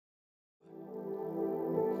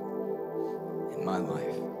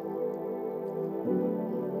life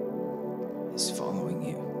is following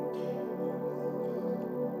you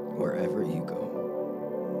wherever you go.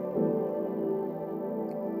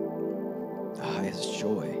 The highest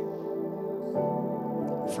joy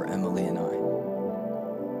for Emily and I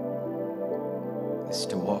is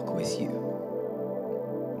to walk with you.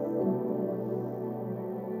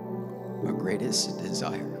 Our greatest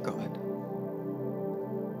desire, God,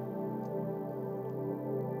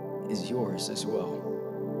 is yours as well.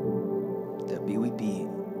 That we would be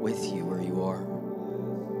with you where you are,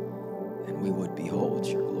 and we would behold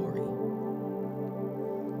your glory.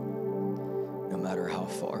 No matter how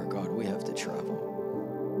far, God, we have to travel.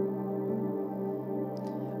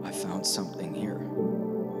 I found something here.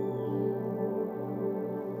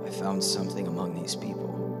 I found something among these people.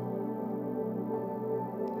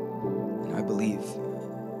 And I believe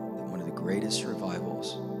that one of the greatest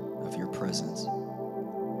revivals of your presence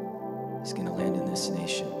is going to land in this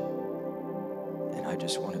nation. And I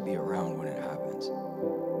just want to be around when it happens.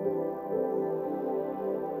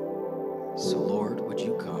 So Lord, would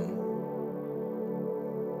you come?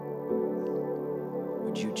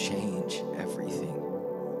 Would you change everything?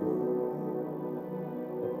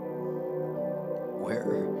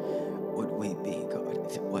 Where would we be, God,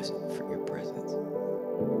 if it wasn't for your presence?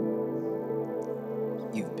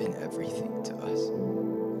 You've been everything to us.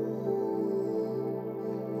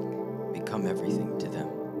 Become everything to them.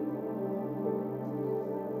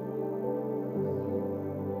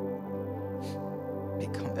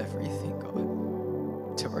 Become everything,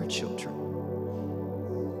 God, to our children.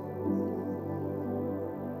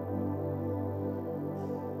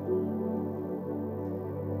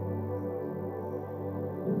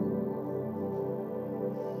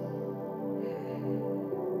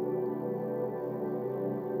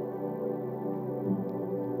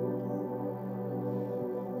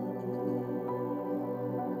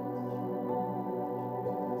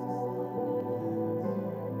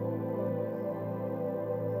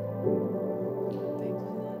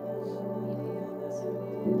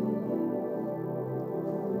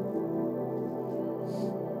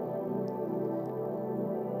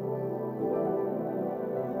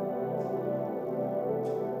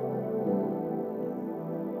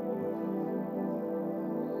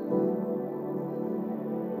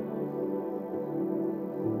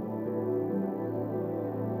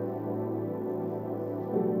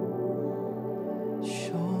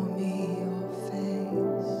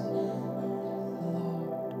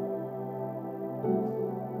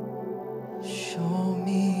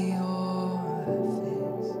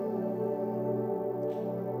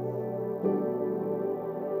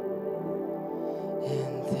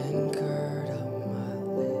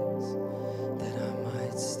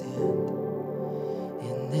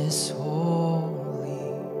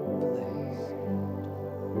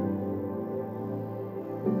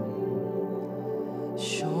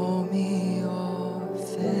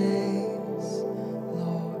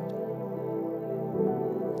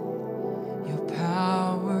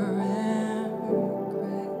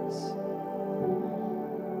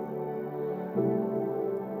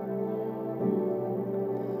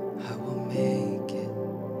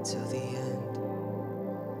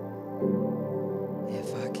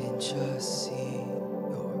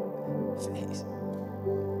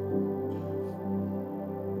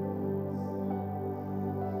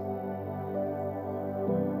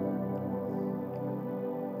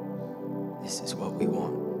 This is what we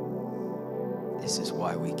want. This is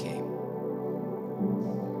why we came.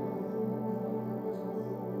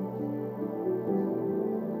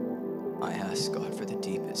 I ask God for the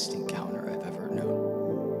deepest encounter I've ever known.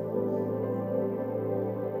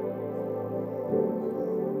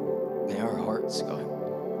 May our hearts, God,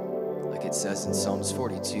 like it says in Psalms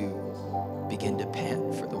 42, begin to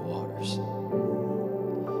pant for the waters.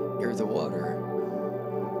 You're the water.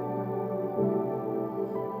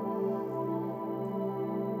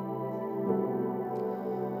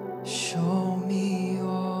 Show me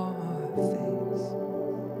your face.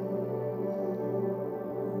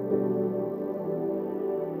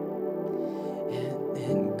 And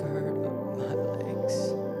then gird up my legs.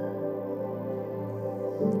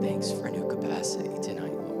 Thanks for new capacity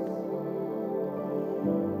tonight, Lord.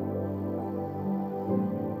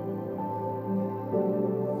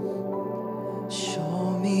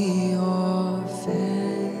 Show me your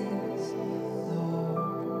face, Lord.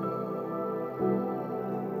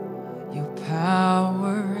 Your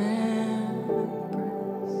power and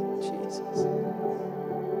grace, Jesus.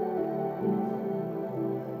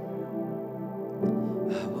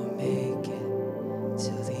 I will make it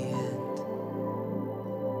till the end.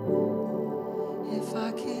 If If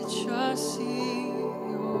I could just see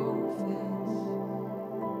your face.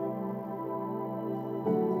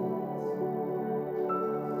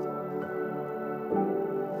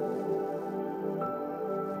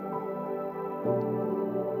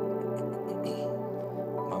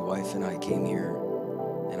 My wife and I came here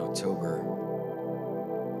in October.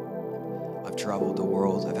 I've traveled the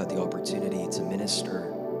world. I've had the opportunity to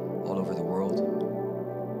minister all over the world.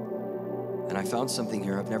 And I found something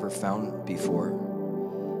here I've never found before.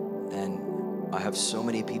 And I have so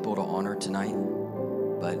many people to honor tonight,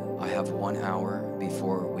 but I have 1 hour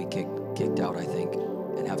before we kicked out, I think,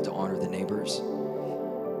 and have to honor the neighbors.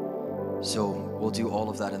 So we'll do all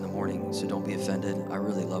of that in the morning, so don't be offended. I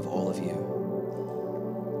really love all of you.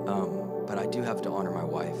 But I do have to honor my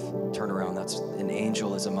wife. Turn around, that's an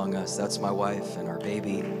angel is among us. That's my wife and our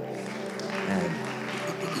baby. And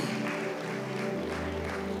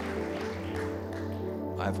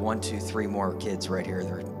I have 1, 2, 3 more kids right here.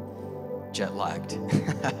 They're jet lagged.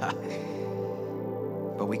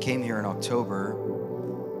 But we came here in October,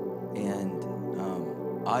 and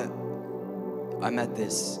I met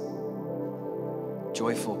this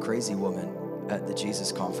joyful, crazy woman at the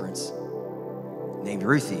Jesus conference named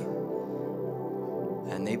Ruthie.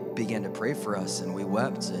 And they began to pray for us, and we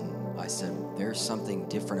wept. And I said, there's something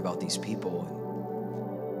different about these people.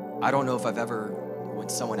 And I don't know if I've ever, when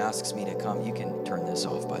someone asks me to come, you can turn this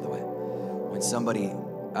off, by the way. When somebody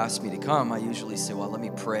asks me to come, I usually say, well, let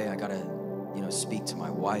me pray. I got to, speak to my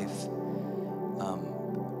wife.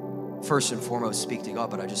 First and foremost, speak to God,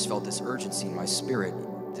 but I just felt this urgency in my spirit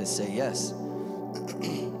to say yes.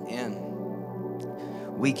 And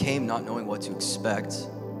we came not knowing what to expect.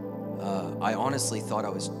 I honestly thought I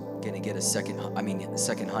was going to get a second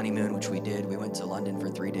honeymoon, which we did. We went to London for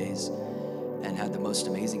 3 days and had the most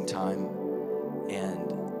amazing time.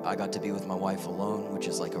 And I got to be with my wife alone, which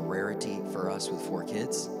is like a rarity for us with 4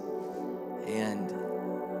 kids. And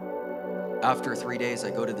after 3 days, I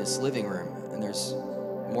go to this living room, and there's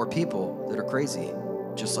more people that are crazy,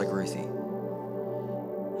 just like Ruthie.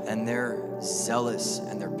 And they're zealous,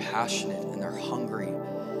 and they're passionate, and they're hungry.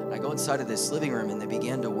 And I go inside of this living room, and they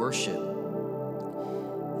began to worship.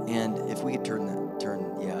 And if we could turn,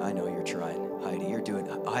 yeah, I know you're trying.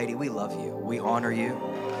 Heidi, we love you. We honor you.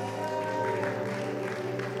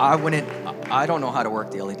 I don't know how to work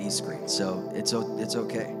the LED screen, so it's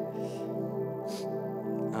okay.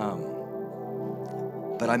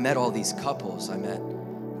 But I met all these couples. I met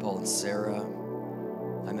Paul and Sarah.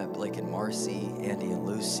 I met Blake and Marcy, Andy and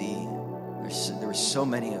Lucy. There were so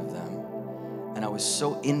many of them. And I was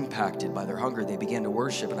so impacted by their hunger. They began to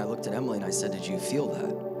worship, and I looked at Emily and I said, did you feel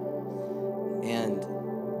that? And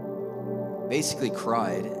basically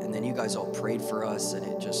cried. And then you guys all prayed for us, and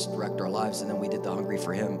it just wrecked our lives. And then we did the Hungry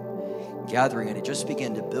for Him gathering, and it just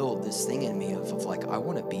began to build this thing in me of like, I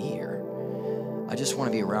want to be here. I just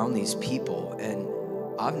want to be around these people. And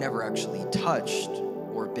I've never actually touched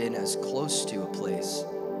or been as close to a place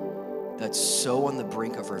that's so on the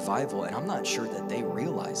brink of revival, and I'm not sure that they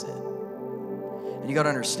realize it. And you got to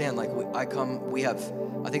understand, like, I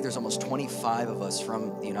think there's almost 25 of us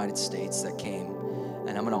from the United States that came,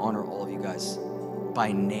 and I'm going to honor all of you guys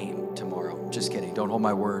by name tomorrow. Just kidding. Don't hold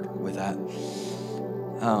my word with that.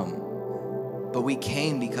 But we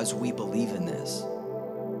came because we believe in this.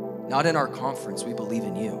 Not in our conference, we believe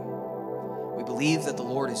in you. We believe that the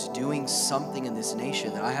Lord is doing something in this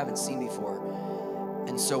nation that I haven't seen before.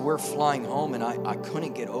 And so we're flying home, and I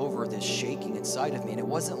couldn't get over this shaking inside of me. And it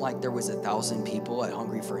wasn't like there was 1,000 people at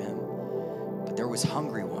Hungry for Him, but there was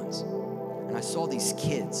hungry ones. And I saw these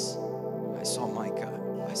kids. I saw Micah.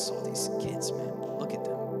 I saw these kids, man. Look at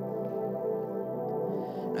them.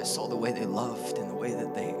 And I saw the way they loved and the way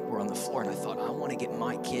that they were on the floor. And I thought, I want to get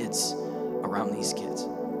my kids around these kids.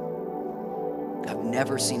 I've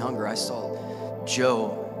never seen hunger. I saw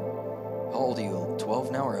Joe. How old are you?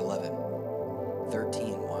 12 now or 11?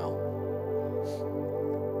 13, wow.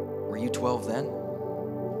 Were you 12 then?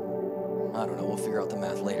 I don't know, we'll figure out the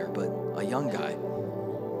math later, but a young guy.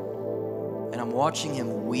 And I'm watching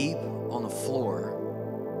him weep on the floor,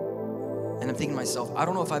 and I'm thinking to myself, I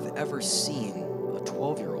don't know if I've ever seen a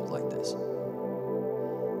 12-year-old like this.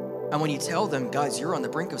 And when you tell them, guys, you're on the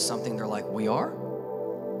brink of something, they're like, we are?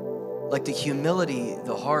 Like the humility,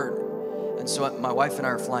 the heart. And so my wife and I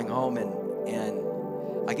are flying home, and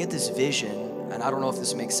I get this vision. And I don't know if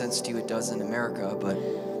this makes sense to you, it does in America, but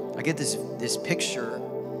I get this picture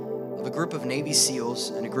of a group of Navy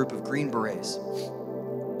SEALs and a group of Green Berets.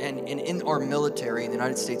 And in our military, in the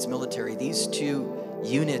United States military, these 2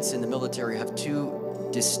 units in the military have 2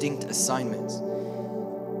 distinct assignments.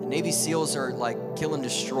 The Navy SEALs are like kill and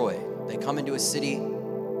destroy. They come into a city,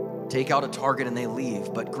 take out a target and they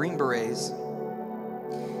leave. But Green Berets,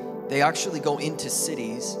 they actually go into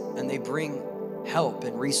cities and they bring help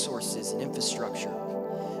and resources and infrastructure.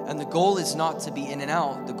 And the goal is not to be in and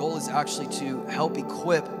out. The goal is actually to help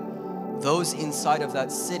equip those inside of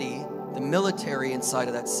that city, the military inside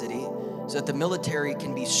of that city, so that the military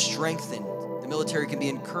can be strengthened, the military can be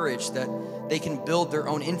encouraged, that they can build their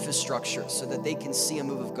own infrastructure so that they can see a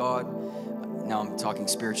move of God. Now I'm talking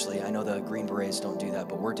spiritually. I know the Green Berets don't do that,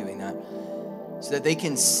 but we're doing that. So that they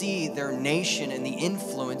can see their nation and the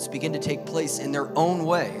influence begin to take place in their own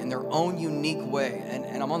way, in their own unique way.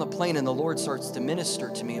 And I'm on the plane and the Lord starts to minister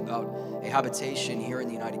to me about a habitation here in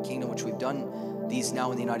the United Kingdom, which we've done these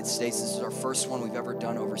now in the United States. This is our first one we've ever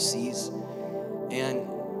done overseas.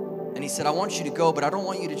 And he said, I want you to go, but I don't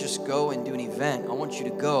want you to just go and do an event. I want you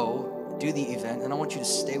to go, do the event, and I want you to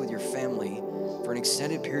stay with your family for an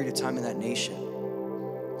extended period of time in that nation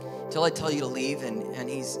until I tell you to leave. And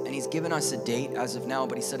he's given us a date as of now,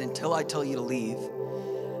 but he said, until I tell you to leave.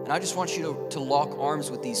 And I just want you to lock arms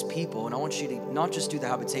with these people, and I want you to not just do the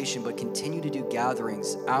habitation, but continue to do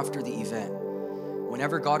gatherings after the event.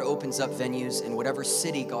 Whenever God opens up venues in whatever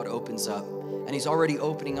city God opens up, and he's already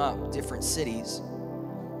opening up different cities,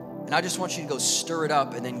 and I just want you to go stir it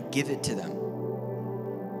up and then give it to them.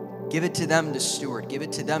 Give it to them to steward. Give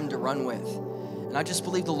it to them to run with. And I just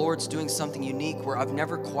believe the Lord's doing something unique where I've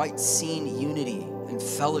never quite seen unity and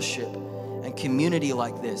fellowship and community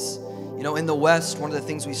like this. You know, in the West, one of the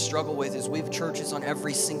things we struggle with is we have churches on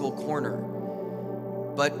every single corner,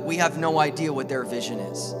 but we have no idea what their vision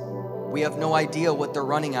is. We have no idea what they're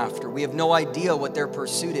running after. We have no idea what their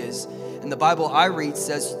pursuit is. And the Bible I read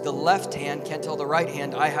says the left hand can't tell the right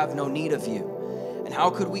hand, I have no need of you. And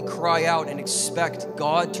how could we cry out and expect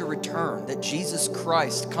God to return, that Jesus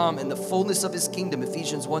Christ come in the fullness of his kingdom?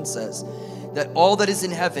 Ephesians 1 says that all that is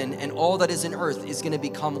in heaven and all that is in earth is going to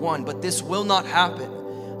become one. But this will not happen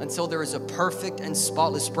until there is a perfect and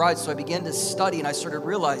spotless bride. So I began to study and I started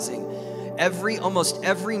realizing almost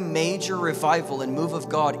every major revival and move of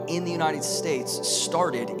God in the United States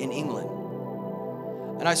started in England.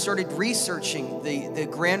 And I started researching the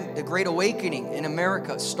Great Awakening in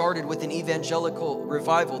America started with an evangelical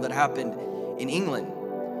revival that happened in England.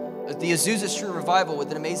 The Azusa Street revival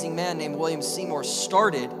with an amazing man named William Seymour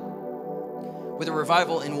started with a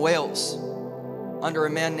revival in Wales under a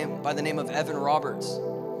man by the name of Evan Roberts.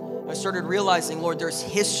 I started realizing, Lord, there's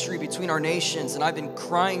history between our nations, and I've been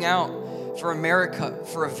crying out for America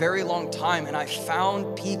for a very long time, and I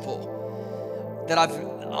found people that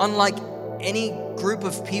unlike any group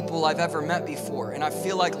of people I've ever met before. And I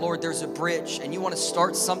feel like, Lord, there's a bridge and you want to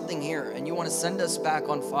start something here and you want to send us back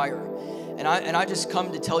on fire. And I just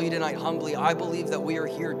come to tell you tonight humbly, I believe that we are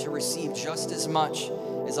here to receive just as much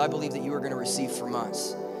as I believe that you are going to receive from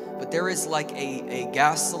us. But there is like a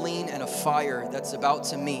gasoline and a fire that's about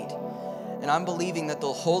to meet. And I'm believing that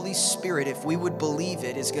the Holy Spirit, if we would believe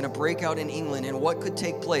it, is going to break out in England. And what could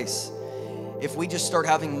take place if we just start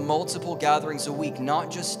having multiple gatherings a week,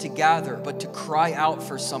 not just to gather, but to cry out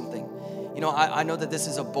for something. You know, I know that this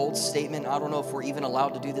is a bold statement. I don't know if we're even allowed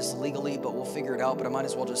to do this legally, but we'll figure it out, but I might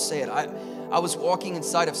as well just say it. I was walking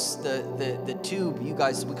inside of the tube, you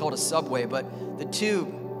guys, we call it a subway, but the tube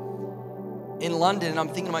in London, and I'm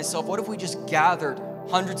thinking to myself, what if we just gathered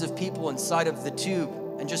hundreds of people inside of the tube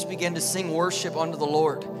and just began to sing worship unto the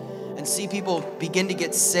Lord? And see people begin to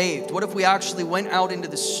get saved? What if we actually went out into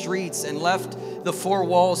the streets and left the four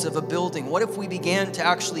walls of a building? What if we began to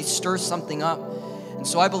actually stir something up? And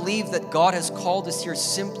so I believe that God has called us here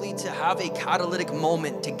simply to have a catalytic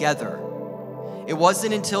moment together. It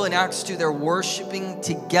wasn't until in Acts 2 they're worshiping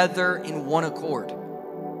together in one accord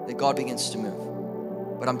that God begins to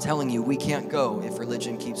move. But I'm telling you, we can't go if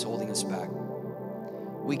religion keeps holding us back.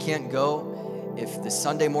 We can't go if the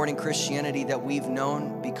Sunday morning Christianity that we've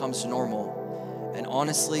known becomes normal. And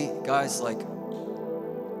honestly, guys, like,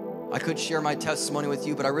 I could share my testimony with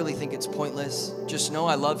you, but I really think it's pointless. Just know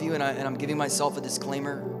I love you, and I'm giving myself a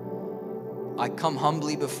disclaimer. I come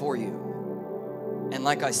humbly before you. And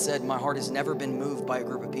like I said, my heart has never been moved by a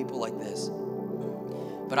group of people like this.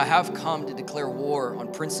 But I have come to declare war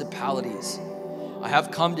on principalities. I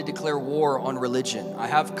have come to declare war on religion. I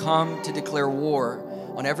have come to declare war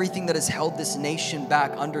on everything that has held this nation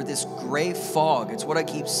back under this gray fog. It's what I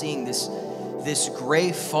keep seeing, this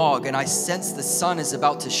gray fog, and I sense the sun is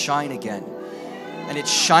about to shine again. And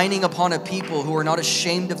it's shining upon a people who are not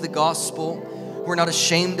ashamed of the gospel, who are not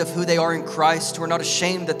ashamed of who they are in Christ, who are not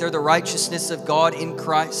ashamed that they're the righteousness of God in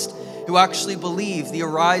Christ, who who actually believe the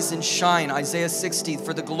arise and shine, Isaiah 60,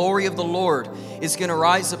 for the glory of the Lord is going to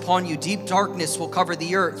rise upon you. Deep darkness will cover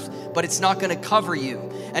the earth, but it's not going to cover you.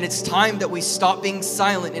 And it's time that we stop being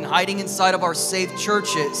silent and hiding inside of our safe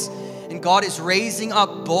churches. And God is raising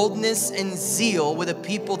up boldness and zeal with a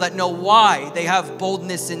people that know why they have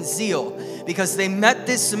boldness and zeal. Because they met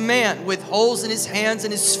this man with holes in his hands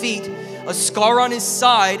and his feet, a scar on his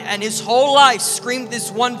side, and his whole life screamed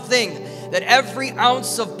this one thing, that every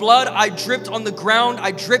ounce of blood I dripped on the ground,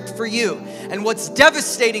 I dripped for you. And what's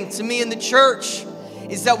devastating to me in the church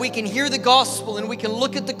is that we can hear the gospel and we can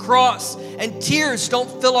look at the cross and tears don't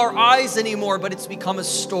fill our eyes anymore, but it's become a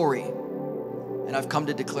story. And I've come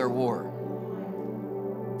to declare war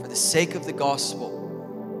for the sake of the gospel.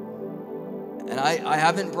 And I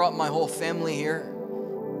haven't brought my whole family here,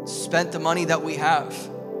 spent the money that we have,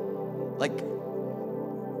 like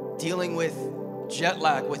dealing with jet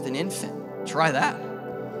lag with an infant. Try that.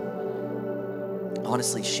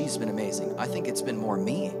 Honestly, she's been amazing. I think it's been more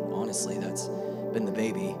me, honestly, that's been the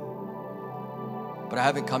baby. But I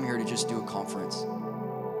haven't come here to just do a conference.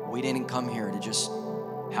 We didn't come here to just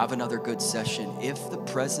have another good session. If the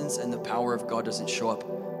presence and the power of God doesn't show up,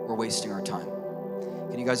 we're wasting our time.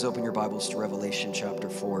 Can you guys open your Bibles to Revelation chapter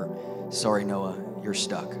 4? Sorry, Noah, you're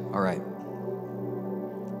stuck. All right.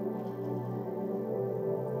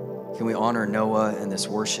 Can we honor Noah and this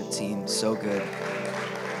worship team? So good.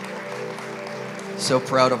 So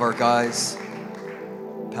proud of our guys.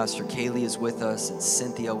 Pastor Kaylee is with us, and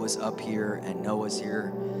Cynthia was up here, and Noah's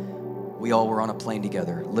here. We all were on a plane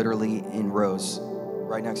together, literally in rows,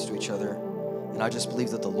 right next to each other. And I just believe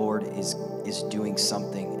that the Lord is doing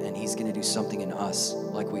something, and he's going to do something in us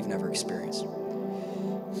like we've never experienced.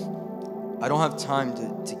 I don't have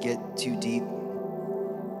time to get too deep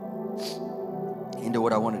into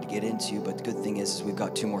what I wanted to get into, but the good thing is we've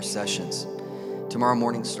got 2 more sessions. Tomorrow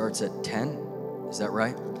morning starts at 10, is that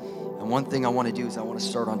right? And one thing I want to do is I want to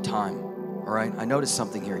start on time, all right? I noticed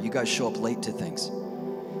something here. You guys show up late to things.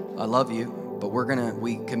 I love you, but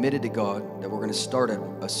we committed to God that we're going to start at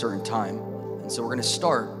a certain time, and so we're going to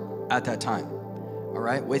start at that time, all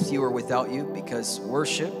right? With you or without you, because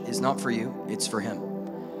worship is not for you, it's for him,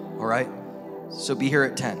 all right? So be here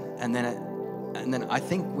at 10, and then I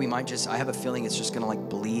think we might I have a feeling it's just going to like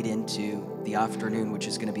bleed into the afternoon, which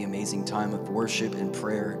is going to be an amazing time of worship and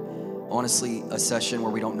prayer. Honestly, a session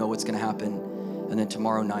where we don't know what's going to happen. And then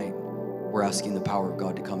tomorrow night, we're asking the power of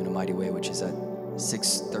God to come in a mighty way, which is at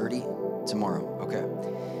 6:30 tomorrow. Okay.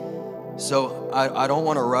 So I don't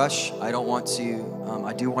want to rush. I don't want to,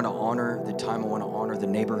 I do want to honor the time. I want to honor the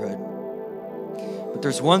neighborhood. But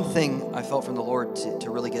there's one thing I felt from the Lord to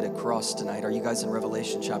really get across tonight. Are you guys in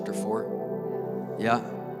Revelation chapter 4? Yeah?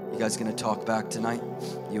 You guys gonna talk back tonight?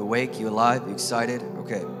 You awake? You alive? You excited?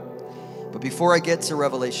 Okay. But before I get to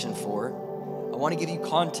Revelation 4, I want to give you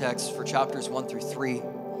context for chapters 1 through 3.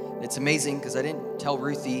 And it's amazing because I didn't tell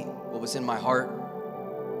Ruthie what was in my heart.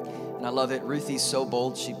 And I love it. Ruthie's so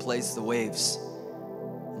bold, she plays the waves.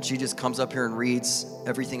 And she just comes up here and reads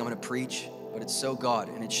everything I'm gonna preach. But it's so God,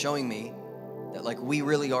 and it's showing me that like we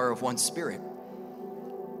really are of one spirit.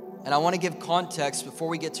 And I want to give context before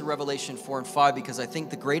we get to Revelation 4 and 5, because I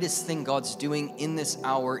think the greatest thing God's doing in this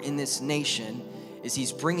hour, in this nation, is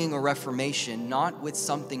he's bringing a reformation, not with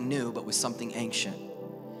something new, but with something ancient.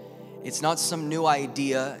 It's not some new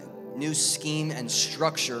idea, new scheme and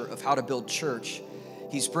structure of how to build church.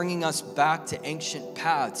 He's bringing us back to ancient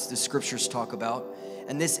paths the scriptures talk about.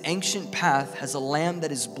 And this ancient path has a lamb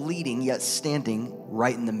that is bleeding, yet standing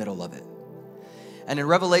right in the middle of it. And in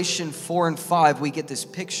Revelation 4 and 5, we get this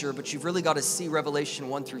picture, but you've really got to see Revelation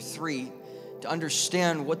 1 through 3 to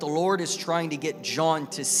understand what the Lord is trying to get John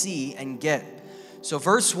to see and get. So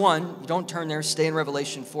verse 1, you don't turn there, stay in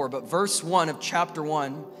Revelation 4, but verse 1 of chapter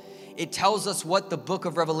 1, it tells us what the book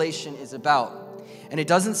of Revelation is about. And it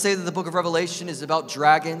doesn't say that the book of Revelation is about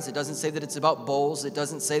dragons. It doesn't say that it's about bowls. It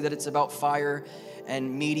doesn't say that it's about fire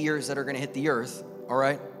and meteors that are going to hit the earth, all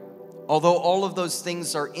right? Although all of those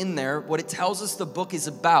things are in there, what it tells us the book is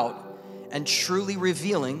about and truly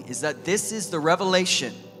revealing is that this is the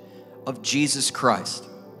revelation of Jesus Christ.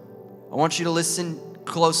 I want you to listen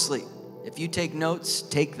closely. If you take notes,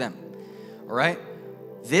 take them, all right?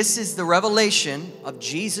 This is the revelation of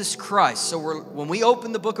Jesus Christ. So when we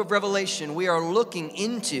open the book of Revelation, we are looking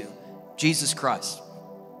into Jesus Christ.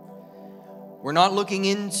 We're not looking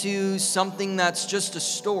into something that's just a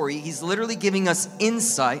story. He's literally giving us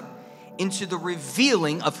insight into the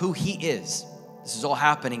revealing of who he is. This is all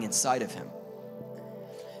happening inside of him.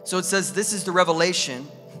 So it says, this is the revelation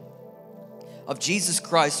of Jesus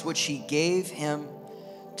Christ, which he gave him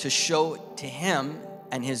to show to him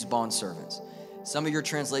and his bondservants. Some of your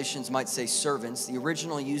translations might say servants. The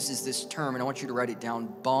original uses this term, and I want you to write it down,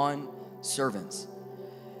 bond servants.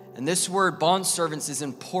 And this word bond servants is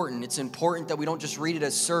important. It's important that we don't just read it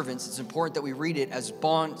as servants. It's important that we read it as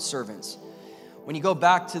bond servants. When you go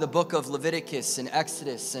back to the book of Leviticus and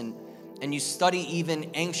Exodus and you study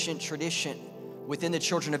even ancient tradition within the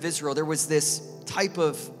children of Israel, there was this type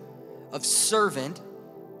of servant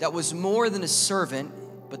that was more than a servant,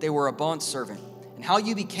 but they were a bond servant. And how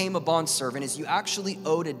you became a bond servant is you actually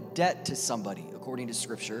owed a debt to somebody, according to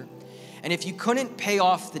Scripture. And if you couldn't pay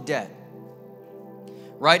off the debt,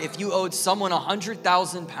 right? If you owed someone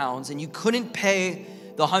 100,000 pounds and you couldn't pay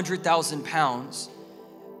the 100,000 pounds,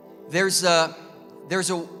 there's a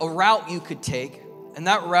route you could take, and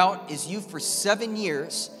that route is you for 7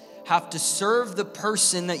 years have to serve the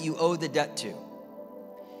person that you owe the debt to.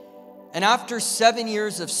 And after 7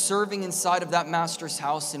 years of serving inside of that master's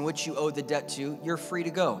house in which you owe the debt to, you're free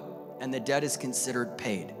to go, and the debt is considered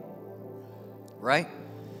paid, right?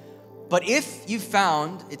 But if you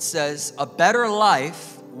found, it says, a better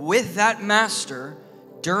life with that master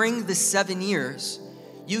during the 7 years,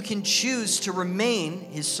 you can choose to remain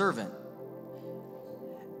his servant.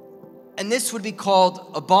 And this would be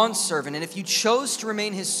called a bondservant. And if you chose to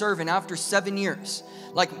remain his servant after 7 years,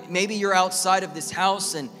 like maybe you're outside of this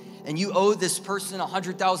house and you owe this person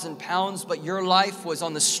 100,000 pounds, but your life was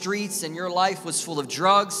on the streets and your life was full of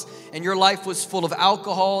drugs and your life was full of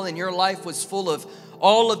alcohol and your life was full of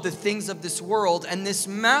all of the things of this world, and this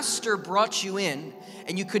master brought you in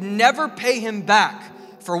and you could never pay him back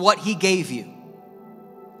for what he gave you.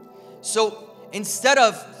 So instead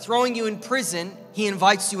of throwing you in prison, he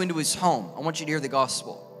invites you into his home. I want you to hear the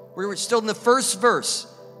gospel. We're still in the first verse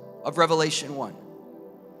of Revelation 1.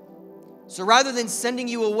 So rather than sending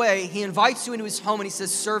you away, he invites you into his home and he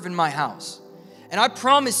says, serve in my house. And I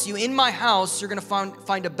promise you, in my house, you're going to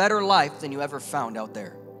find a better life than you ever found out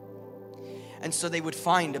there. And so they would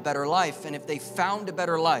find a better life. And if they found a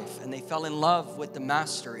better life and they fell in love with the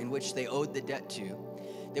master in which they owed the debt to,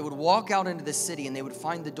 they would walk out into the city and they would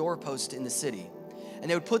find the doorpost in the city. And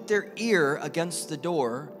they would put their ear against the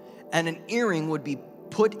door, and an earring would be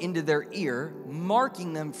put into their ear,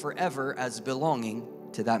 marking them forever as belonging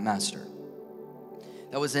to that master.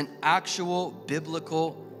 That was an actual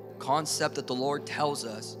biblical concept that the Lord tells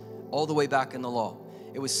us all the way back in the law.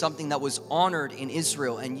 It was something that was honored in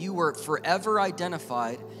Israel, and you were forever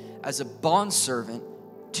identified as a bondservant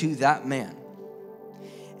to that man.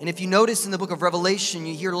 And if you notice in the book of Revelation,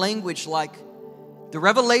 you hear language like the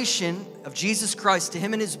revelation of Jesus Christ to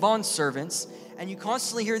him and his bondservants, and you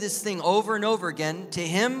constantly hear this thing over and over again, to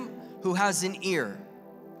him who has an ear,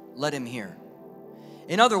 let him hear.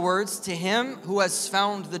 In other words, to him who has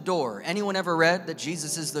found the door. Anyone ever read that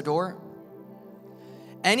Jesus is the door?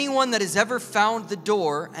 Anyone that has ever found the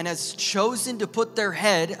door and has chosen to put their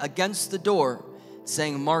head against the door,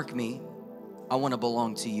 saying, mark me, I want to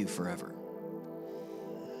belong to you forever.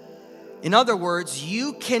 In other words,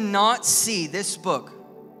 you cannot see this book.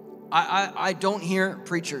 I don't hear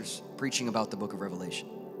preachers preaching about the book of Revelation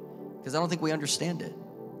because I don't think we understand it.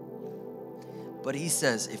 But he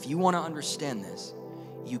says, if you want to understand this,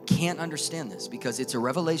 you can't understand this because it's a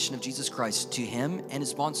revelation of Jesus Christ to him and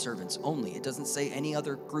his bondservants only. It doesn't say any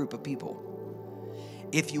other group of people.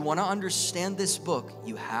 If you want to understand this book,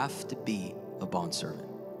 you have to be a bondservant.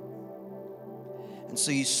 And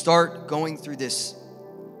so you start going through this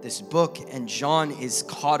book, and John is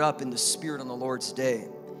caught up in the Spirit on the Lord's day.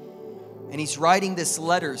 And he's writing this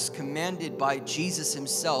letters commanded by Jesus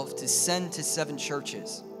himself to send to 7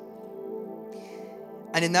 churches.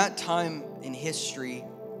 And in that time in history,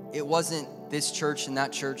 it wasn't this church and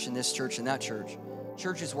that church and this church and that church.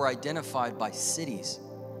 Churches were identified by cities.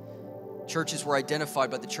 Churches were identified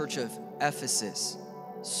by the church of Ephesus,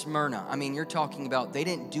 Smyrna. I mean, you're talking about they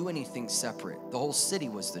didn't do anything separate. The whole city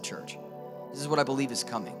was the church. This is what I believe is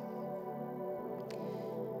coming.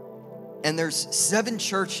 And there's 7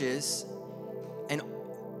 churches, and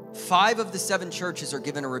 5 of the 7 churches are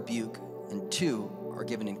given a rebuke, and 2 are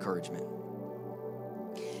given encouragement.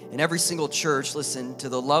 In every single church, listen, to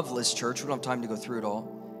the loveless church, we don't have time to go through it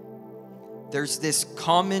all, there's this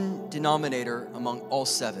common denominator among all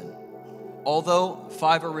 7. Although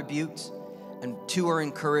 5 are rebuked and 2 are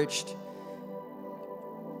encouraged,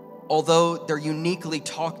 although they're uniquely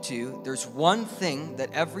talked to, there's one thing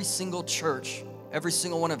that every single church, every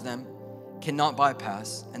single one of them, cannot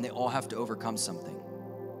bypass, and they all have to overcome something.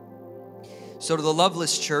 So to the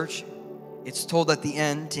loveless church, it's told at the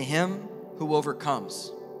end, to him who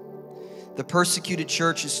overcomes. The persecuted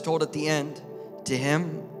church is told at the end, to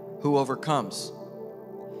him who overcomes.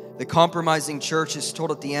 The compromising church is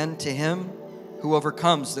told at the end, to him who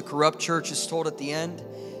overcomes. The corrupt church is told at the end,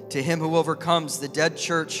 to him who overcomes. The dead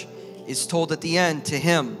church is told at the end, to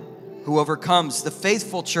him who overcomes. The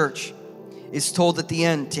faithful church is told at the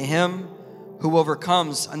end, to him who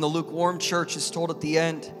overcomes. And the lukewarm church is told at the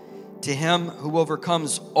end, to him who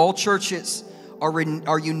overcomes. All churches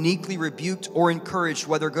are uniquely rebuked or encouraged,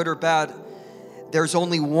 whether good or bad. There's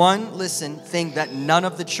only one, thing that none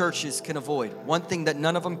of the churches can avoid. One thing that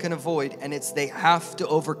none of them can avoid, and it's they have to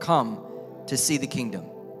overcome to see the kingdom.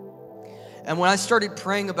 And when I started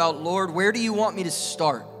praying about, Lord, where do you want me to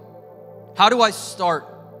start? How do I start?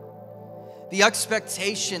 The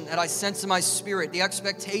expectation that I sense in my spirit, the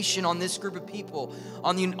expectation on this group of people,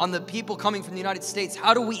 on the people coming from the United States,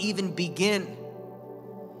 how do we even begin?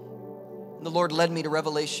 And the Lord led me to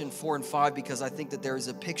Revelation 4 and 5 because I think that there is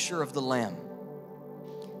a picture of the Lamb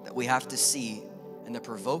that we have to see and the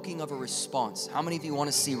provoking of a response. How many of you want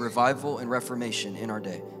to see revival and reformation in our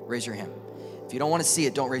day? Raise your hand. If you don't want to see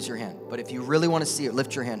it, don't raise your hand. But if you really want to see it,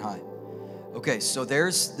 lift your hand high. Okay, so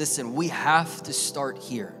we have to start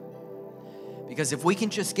here. Because if we can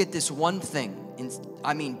just get this one thing,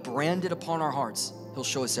 branded upon our hearts, he'll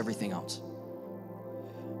show us everything else.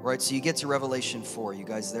 Right, so you get to Revelation 4. You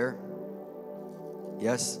guys there?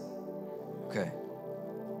 Yes? Okay.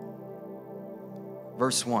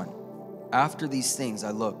 Verse 1. After these things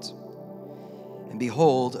I looked, and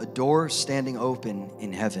behold, a door standing open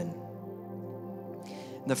in heaven.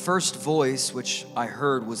 And the first voice which I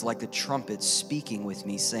heard was like a trumpet speaking with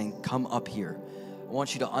me, saying, "Come up here." I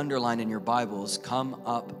want you to underline in your Bibles, "Come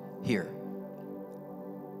up here."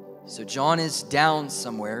 So John is down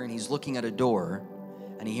somewhere, and he's looking at a door,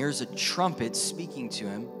 and he hears a trumpet speaking to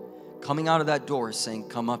him, coming out of that door saying,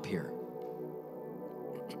 "Come up here."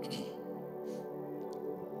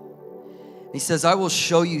 He says, "I will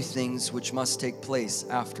show you things which must take place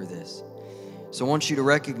after this." So I want you to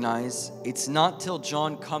recognize it's not till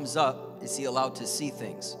John comes up is he allowed to see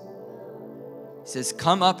things. He says,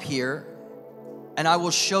 "Come up here and I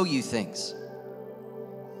will show you things."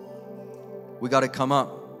 We got to come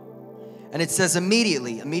up. And it says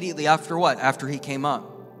immediately after what? After he came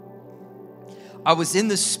up. I was in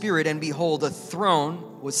the Spirit, and behold, a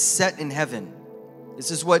throne was set in heaven.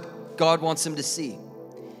 This is what God wants him to see.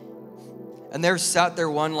 And there sat there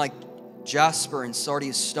one like jasper and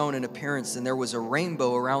sardius stone in appearance, and there was a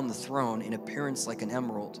rainbow around the throne in appearance like an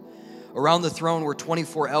emerald. Around the throne were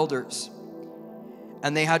 24 elders,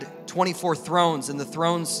 and they had 24 thrones, and the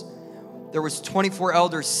thrones, there was 24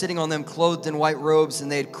 elders sitting on them, clothed in white robes,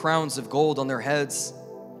 and they had crowns of gold on their heads.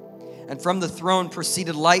 And from the throne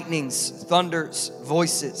proceeded lightnings, thunders,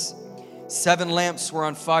 voices. 7 lamps were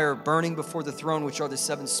on fire, burning before the throne, which are the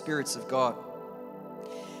 7 spirits of God.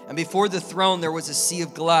 And before the throne there was a sea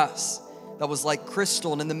of glass that was like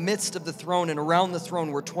crystal, and in the midst of the throne and around the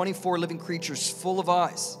throne were 24 living creatures full of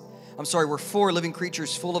eyes. Were 4 living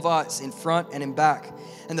creatures full of eyes in front and in back.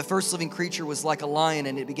 And the first living creature was like a lion,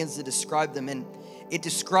 and it begins to describe them. And it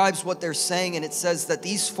describes what they're saying, and it says that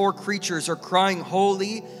these 4 creatures are crying,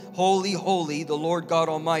 "Holy, holy, holy, the Lord God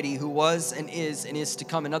Almighty, who was and is to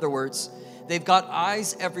come." In other words, they've got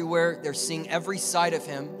eyes everywhere. They're seeing every side of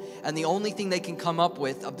him. And the only thing they can come up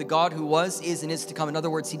with of the God who was, is, and is to come. In other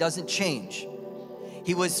words, he doesn't change.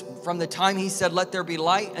 He was, from the time he said, "Let there be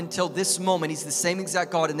light," until this moment, he's the same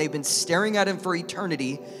exact God. And they've been staring at him for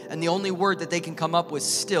eternity. And the only word that they can come up with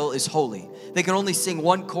still is holy. They can only sing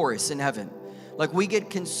one chorus in heaven. Like we get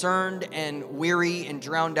concerned and weary and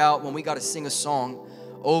drowned out when we got to sing a song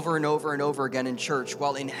over and over and over again in church.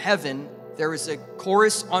 While in heaven, there is a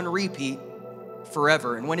chorus on repeat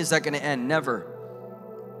forever. And when is that going to end? Never.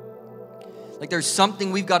 Like there's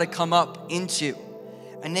something we've got to come up into.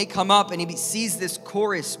 And they come up, and he sees this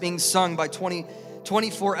chorus being sung by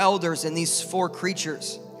 24 elders and these 4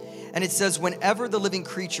 creatures. And it says, whenever the living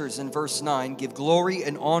creatures, in verse 9, give glory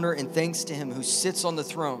and honor and thanks to him who sits on the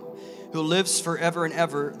throne, who lives forever and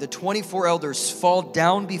ever, the 24 elders fall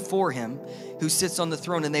down before him who sits on the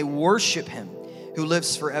throne, and they worship him who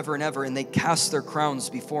lives forever and ever. And they cast their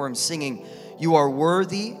crowns before him, singing, "You are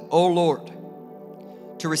worthy, O Lord,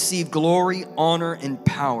 to receive glory, honor, and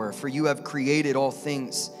power, for you have created all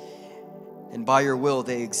things, and by your will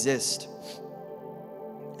they exist."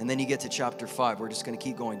 And then you get to chapter 5. We're just going to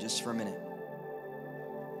keep going just for a minute.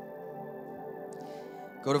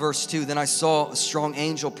 Go to verse 2. Then I saw a strong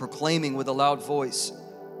angel proclaiming with a loud voice,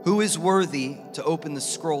 "Who is worthy to open the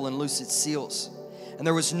scroll and loose its seals?" And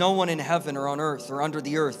there was no one in heaven or on earth or under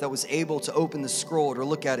the earth that was able to open the scroll or to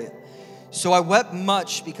look at it. So I wept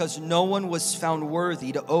much because no one was found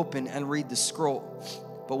worthy to open and read the scroll.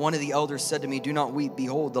 But one of the elders said to me, "Do not weep.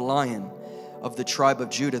 Behold, the Lion of the tribe of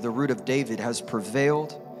Judah, the Root of David, has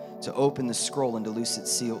prevailed to open the scroll and to loose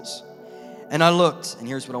its seals. And I looked, and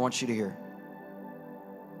here's what I want you to hear.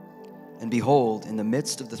 And behold, in the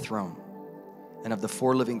midst of the throne and of the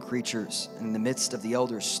 4 living creatures, and in the midst of the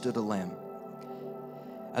elders stood a lamb,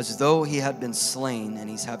 as though he had been slain, and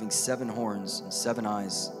he's having 7 horns and 7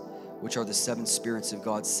 eyes, which are the 7 spirits of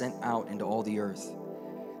God sent out into all the earth.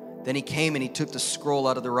 Then he came and he took the scroll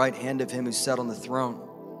out of the right hand of him who sat on the throne.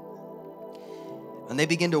 And they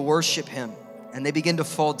began to worship him, and they begin to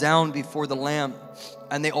fall down before the Lamb.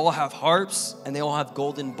 And they all have harps, and they all have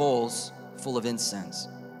golden bowls full of incense.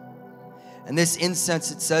 And this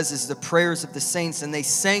incense, it says, is the prayers of the saints. And they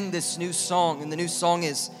sang this new song. And the new song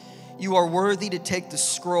is, "You are worthy to take the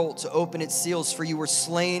scroll, to open its seals, for you were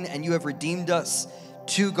slain, and you have redeemed us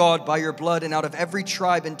to God by your blood. And out of every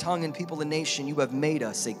tribe and tongue and people and nation, you have made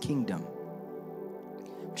us a kingdom."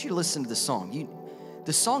 I want you to listen to the song.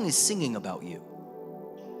 The song is singing about you.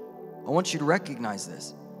 I want you to recognize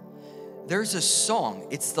this. There's a song,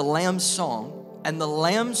 it's the Lamb's song, and the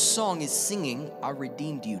Lamb's song is singing, "I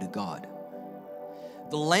redeemed you to God."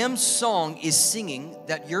 The Lamb's song is singing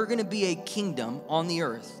that you're going to be a kingdom on the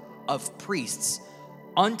earth of priests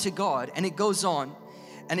unto God. And it goes on,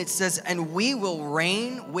 and it says, "And we will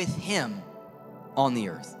reign with him on the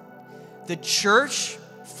earth." The church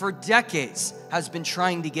for decades has been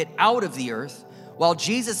trying to get out of the earth, while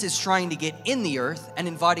Jesus is trying to get in the earth and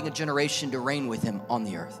inviting a generation to reign with him on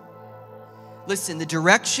the earth. Listen, the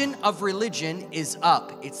direction of religion is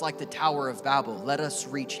up. It's like the Tower of Babel. Let us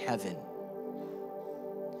reach heaven.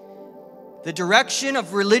 The direction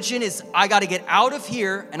of religion is, I got to get out of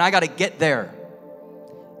here and I got to get there.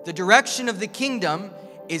 The direction of the kingdom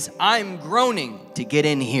is, I'm groaning to get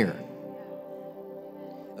in here.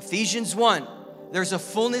 Ephesians 1, there's a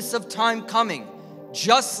fullness of time coming.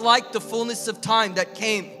 Just like the fullness of time that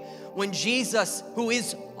came when Jesus, who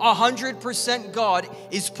is 100% God,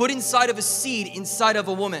 is put inside of a seed, inside of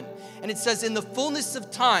a woman. And it says, in the fullness of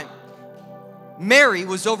time, Mary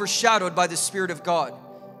was overshadowed by the Spirit of God.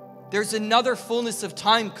 There's another fullness of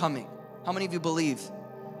time coming. How many of you believe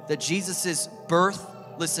that Jesus' birth,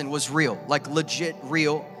 listen, was real, like legit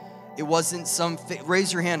real? It wasn't some,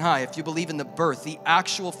 raise your hand high if you believe in the birth, the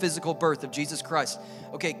actual physical birth of Jesus Christ.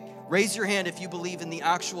 Okay, raise your hand if you believe in the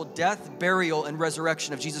actual death, burial, and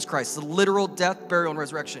resurrection of Jesus Christ. The literal death, burial, and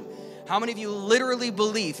resurrection. How many of you literally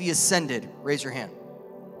believe he ascended? Raise your hand.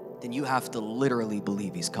 Then you have to literally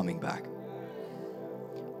believe he's coming back.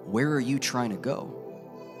 Where are you trying to go?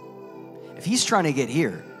 If he's trying to get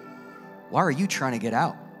here, why are you trying to get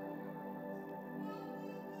out?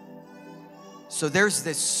 So there's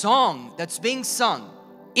this song that's being sung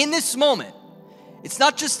in this moment. It's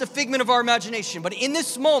not just a figment of our imagination, but in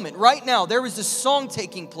this moment, right now, there is a song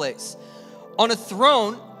taking place on a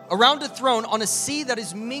throne, around a throne, on a sea that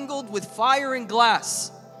is mingled with fire and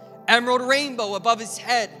glass. Emerald rainbow above his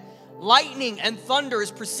head. Lightning and thunder is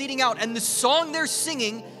proceeding out. And the song they're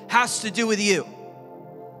singing has to do with you.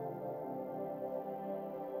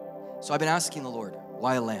 So I've been asking the Lord,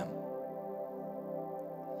 why a lamb?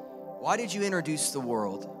 Why did you introduce the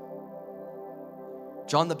world?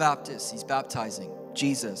 John the Baptist, he's baptizing.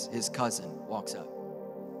 Jesus, his cousin, walks up.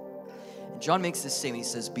 And John makes this statement. He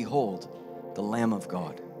says, "Behold, the Lamb of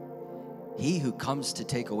God, he who comes to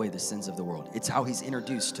take away the sins of the world." It's how he's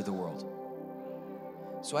introduced to the world.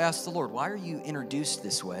 So I asked the Lord, why are you introduced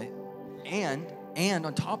this way? And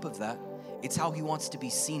on top of that, it's how he wants to be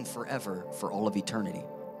seen forever for all of eternity.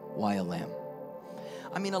 Why a lamb?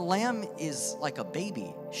 I mean, a lamb is like a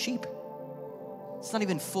baby sheep. It's not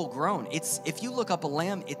even full grown. If you look up a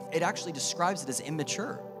lamb, it actually describes it as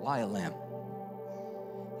immature. Why a lamb?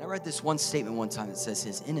 And I read this one statement one time that says,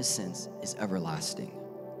 his innocence is everlasting.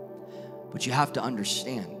 But you have to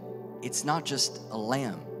understand, it's not just a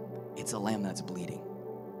lamb, it's a lamb that's bleeding.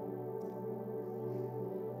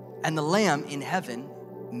 And the lamb in heaven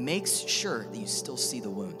makes sure that you still see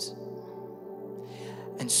the wounds.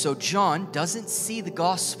 And so John doesn't see the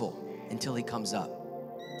gospel until he comes up.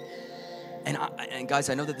 And guys,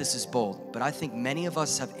 I know that this is bold, but I think many of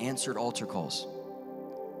us have answered altar calls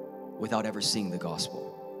without ever seeing the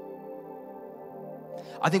gospel.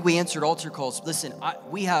 I think we answered altar calls. Listen,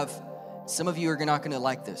 we have, some of you are not going to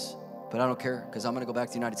like this, but I don't care because I'm going to go back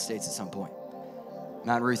to the United States at some point.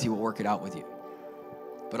 Matt and Ruthie will work it out with you.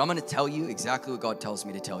 But I'm going to tell you exactly what God tells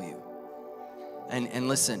me to tell you. And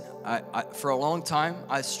listen, for a long time,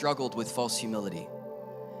 I struggled with false humility.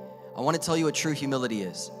 I want to tell you what true humility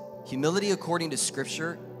is. Humility, according to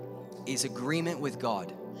Scripture, is agreement with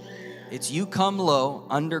God. It's you come low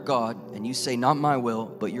under God and you say, not my will,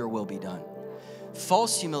 but your will be done.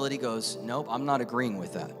 False humility goes, nope, I'm not agreeing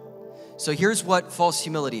with that. So here's what false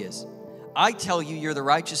humility is. I tell you, you're the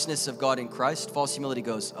righteousness of God in Christ. False humility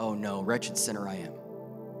goes, oh no, wretched sinner I am.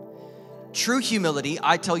 True humility,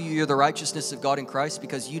 I tell you, you're the righteousness of God in Christ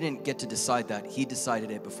because you didn't get to decide that. He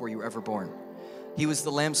decided it before you were ever born. He was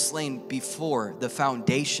the lamb slain before the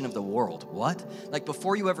foundation of the world. What? Like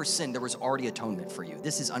before you ever sinned, there was already atonement for you.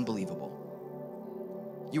 This is unbelievable.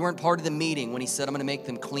 You weren't part of the meeting when he said, I'm going to make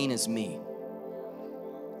them clean as me.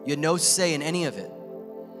 You had no say in any of it.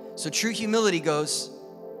 So true humility goes,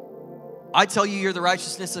 I tell you, you're the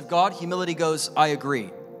righteousness of God. Humility goes, I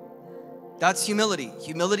agree. That's humility.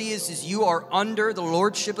 Humility is you are under the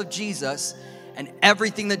lordship of Jesus and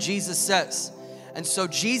everything that Jesus says. And so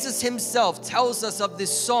Jesus himself tells us of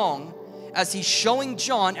this song as he's showing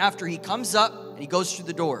John after he comes up and he goes through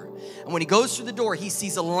the door. And when he goes through the door, he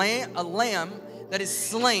sees a lamb that is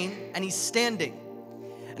slain and he's standing.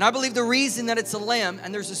 And I believe the reason that it's a lamb,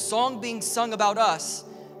 and there's a song being sung about us,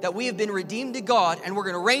 that we have been redeemed to God and we're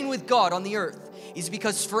going to reign with God on the earth, is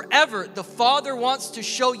because forever the Father wants to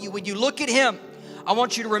show you, when you look at him, I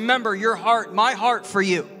want you to remember your heart, my heart for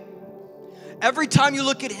you. Every time you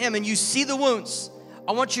look at him and you see the wounds,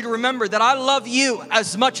 I want you to remember that I love you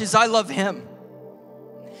as much as I love him.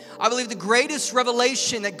 I believe the greatest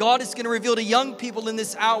revelation that God is going to reveal to young people in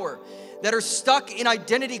this hour that are stuck in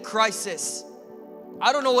identity crisis.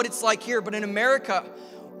 I don't know what it's like here, but in America,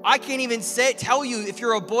 I can't even tell you if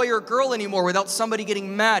you're a boy or a girl anymore without somebody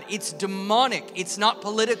getting mad. It's demonic. It's not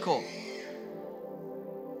political.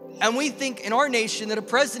 And we think in our nation that a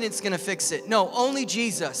president's going to fix it. No, only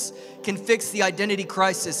Jesus can fix the identity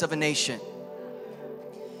crisis of a nation.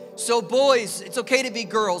 So boys, it's okay to be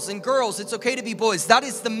girls, and girls, it's okay to be boys. That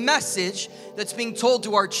is the message that's being told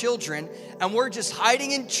to our children, and we're just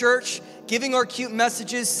hiding in church, giving our cute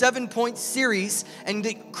messages, 7-point series, and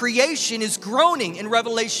the creation is groaning in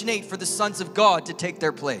Revelation 8 for the sons of God to take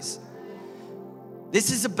their place.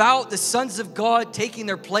 This is about the sons of God taking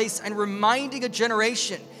their place and reminding a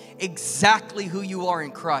generation exactly who you are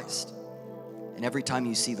in Christ. And every time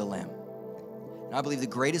you see the Lamb. And I believe the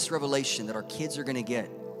greatest revelation that our kids are going to get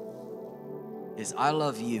is I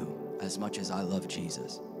love you as much as I love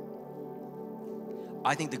Jesus.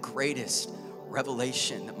 I think the greatest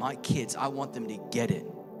revelation that my kids, I want them to get it.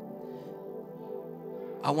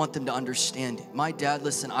 I want them to understand it. My dad,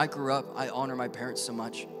 listen, I grew up, I honor my parents so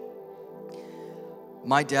much.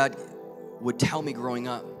 My dad would tell me growing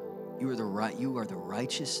up, you are the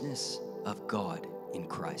righteousness of God in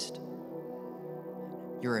Christ.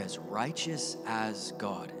 You're as righteous as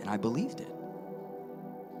God. And I believed it.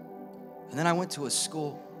 And then I went to a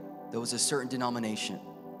school that was a certain denomination.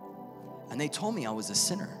 And they told me I was a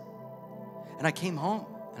sinner. And I came home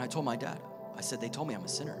and I told my dad, I said, they told me I'm a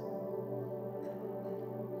sinner.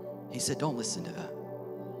 He said, don't listen to that.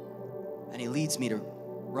 And he leads me to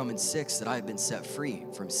Romans 6, that I have been set free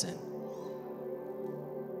from sin.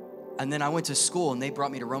 And then I went to school and they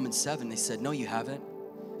brought me to Romans 7. They said, no, you haven't.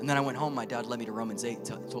 And then I went home, my dad led me to Romans 8,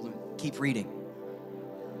 told him, keep reading.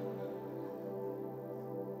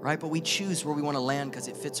 Right? But we choose where we want to land because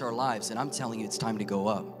it fits our lives. And I'm telling you, it's time to go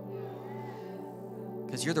up.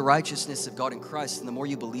 Because you're the righteousness of God in Christ. And the more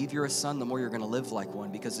you believe you're a son, the more you're going to live like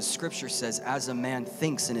one. Because the scripture says, as a man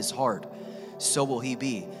thinks in his heart, so will he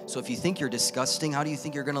be. So if you think you're disgusting, how do you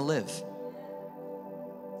think you're going to live?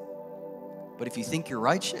 But if you think you're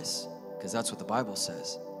righteous, because that's what the Bible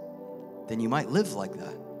says, then you might live like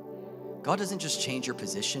that. God doesn't just change your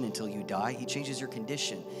position until you die. He changes your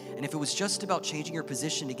condition. And if it was just about changing your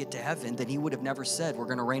position to get to heaven, then he would have never said we're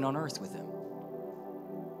going to reign on earth with him.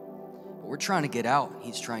 But we're trying to get out.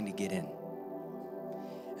 He's trying to get in.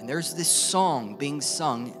 And there's this song being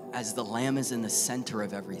sung as the Lamb is in the center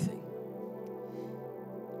of everything.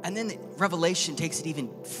 And then Revelation takes it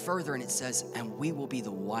even further and it says, and we will be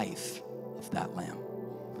the wife of that Lamb.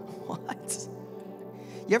 What?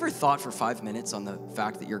 You ever thought for 5 minutes on the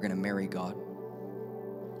fact that you're going to marry God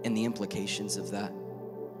and the implications of that?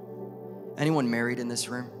 Anyone married in this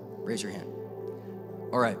room? Raise your hand.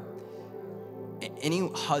 All right. Any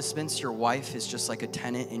husbands, your wife is just like a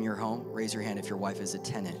tenant in your home? Raise your hand if your wife is a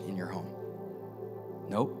tenant in your home.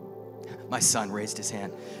 Nope. My son raised his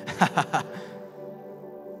hand.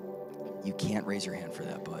 You can't raise your hand for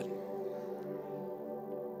that, bud.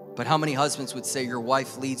 But how many husbands would say your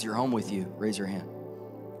wife leads your home with you? Raise your hand.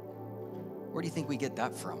 Where do you think we get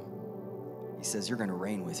that from? He says, you're going to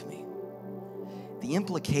reign with me. The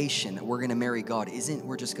implication that we're going to marry God isn't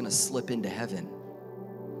we're just going to slip into heaven.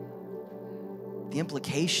 The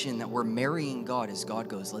implication that we're marrying God is God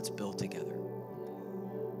goes, let's build together.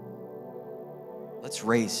 Let's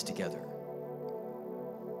raise together.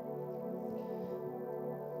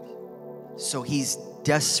 So he's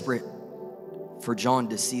desperate for John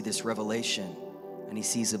to see this revelation, and he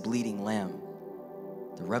sees a bleeding lamb.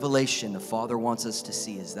 The revelation the Father wants us to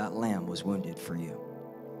see is that lamb was wounded for you.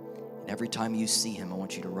 And every time you see him, I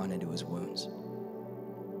want you to run into his wounds.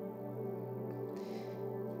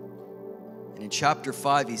 And in chapter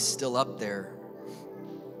 5, he's still up there.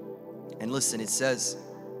 And listen, it says,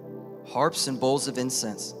 harps and bowls of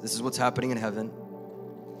incense. This is what's happening in heaven.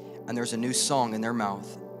 And there's a new song in their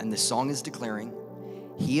mouth. And the song is declaring,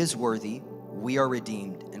 he is worthy, we are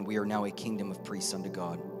redeemed, and we are now a kingdom of priests unto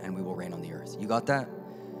God, and we will reign on the earth. You got that?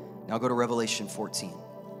 Now go to Revelation 14.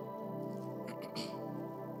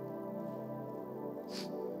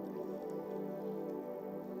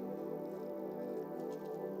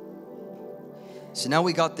 So now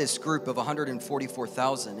we got this group of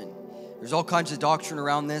 144,000, and there's all kinds of doctrine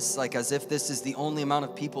around this, like as if this is the only amount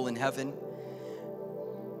of people in heaven.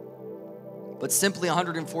 But simply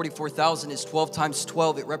 144,000 is 12 times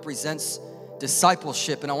 12. It represents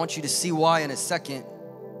discipleship, and I want you to see why in a second.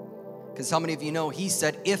 Because how many of you know he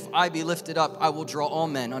said, if I be lifted up, I will draw all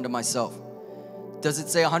men unto myself. Does it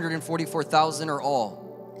say 144,000 or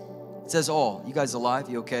all? It says all. You guys alive?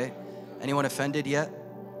 You okay? Anyone offended yet?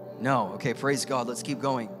 No. Okay, praise God. Let's keep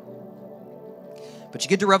going. But you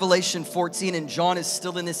get to Revelation 14, and John is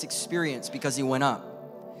still in this experience because he went up.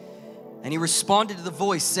 And he responded to the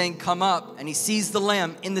voice saying, come up. And he sees the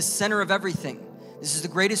Lamb in the center of everything. This is the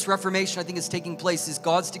greatest reformation I think is taking place, is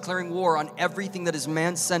God's declaring war on everything that is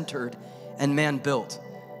man-centered and man-built.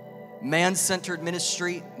 Man-centered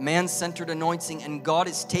ministry, man-centered anointing, and God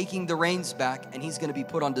is taking the reins back, and he's going to be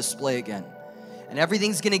put on display again. And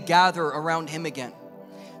everything's going to gather around him again.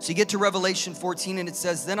 So you get to Revelation 14, and it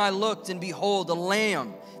says, then I looked, and behold, a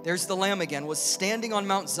lamb, there's the lamb again, was standing on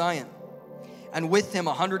Mount Zion, and with him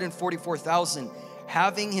 144,000,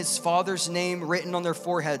 having his Father's name written on their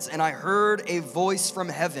foreheads. And I heard a voice from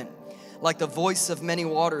heaven, like the voice of many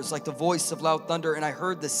waters, like the voice of loud thunder. And I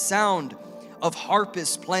heard the sound of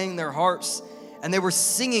harpists playing their harps. And they were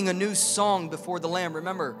singing a new song before the Lamb.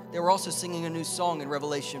 Remember, they were also singing a new song in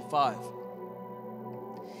Revelation 5.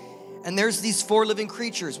 And there's these four living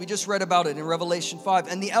creatures. We just read about it in Revelation 5.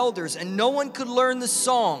 And the elders, and no one could learn the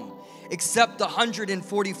song except the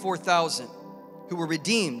 144,000 who were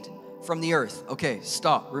redeemed from the earth. Okay,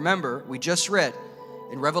 stop. Remember, we just read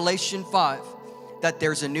in Revelation 5 that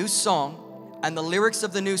there's a new song, and the lyrics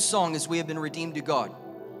of the new song is we have been redeemed to God.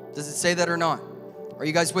 Does it say that or not? Are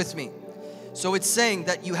you guys with me? So it's saying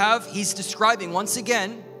that he's describing once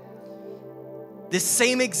again this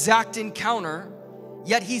same exact encounter,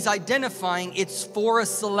 yet he's identifying it's for a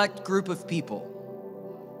select group of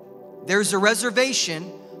people. There's a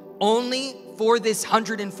reservation only for this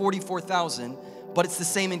 144,000, but it's the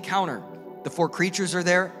same encounter. The four creatures are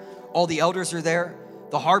there, all the elders are there,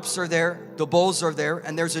 the harps are there, the bowls are there,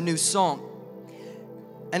 and there's a new song.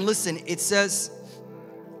 And listen, it says,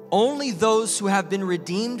 only those who have been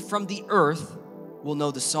redeemed from the earth will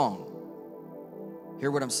know the song.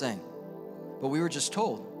 Hear what I'm saying? But we were just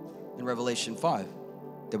told in Revelation 5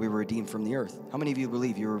 that we were redeemed from the earth. How many of you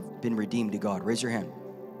believe you've been redeemed to God? Raise your hand.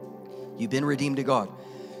 You've been redeemed to God.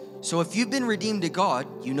 So if you've been redeemed to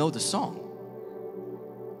God, you know the song.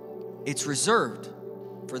 It's reserved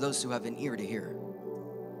for those who have an ear to hear.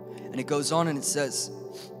 And it goes on and it says,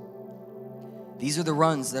 these are the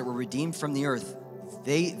ones that were redeemed from the earth.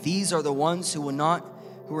 These are the ones who were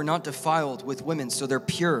not defiled with women, so they're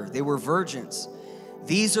pure. They were virgins.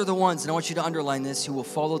 These are the ones, and I want you to underline this, who will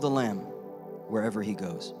follow the Lamb wherever he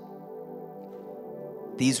goes.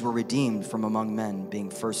 These were redeemed from among men, being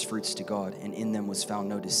first fruits to God, and in them was found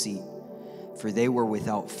no deceit, for they were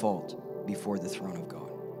without fault before the throne of God.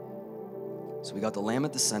 So we got the Lamb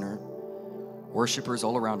at the center, worshipers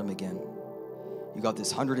all around him again. You got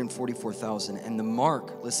this 144,000, and the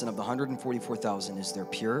mark, listen, of the 144,000 is they're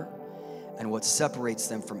pure, and what separates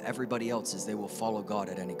them from everybody else is they will follow God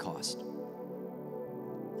at any cost.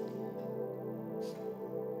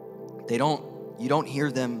 You don't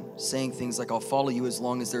hear them saying things like, I'll follow you as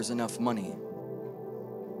long as there's enough money.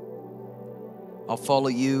 I'll follow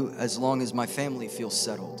you as long as my family feels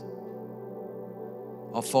settled.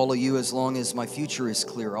 I'll follow you as long as my future is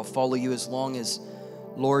clear. I'll follow you as long as,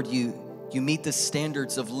 Lord, you meet the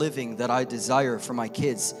standards of living that I desire for my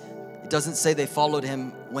kids. It doesn't say they followed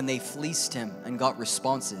him when they fleeced him and got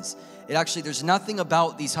responses. There's nothing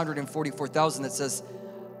about these 144,000 that says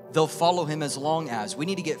they'll follow him as long as. We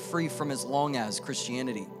need to get free from as long as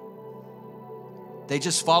Christianity. They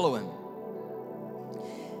just follow him.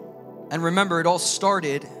 And remember, it all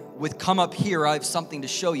started with come up here, I have something to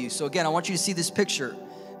show you. So again, I want you to see this picture.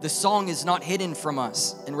 The song is not hidden from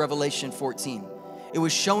us in Revelation 14. It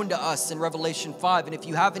was shown to us in Revelation 5. And if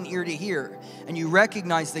you have an ear to hear and you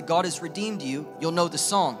recognize that God has redeemed you, you'll know the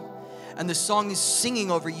song. And the song is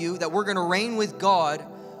singing over you that we're going to reign with God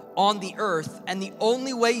on the earth. And the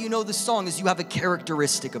only way you know the song is you have a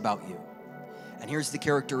characteristic about you. And here's the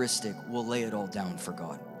characteristic: we'll lay it all down for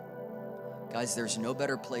God. Guys, there's no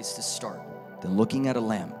better place to start than looking at a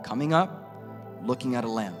lamb, coming up, looking at a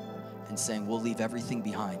lamb, and saying, we'll leave everything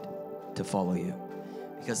behind to follow you.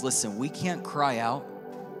 Because listen, we can't cry out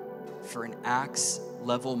for an Acts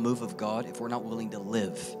level move of God if we're not willing to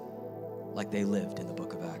live like they lived in the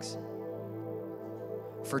book of Acts.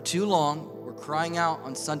 For too long, we're crying out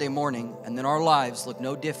on Sunday morning, and then our lives look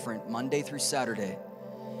no different Monday through Saturday.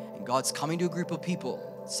 And God's coming to a group of people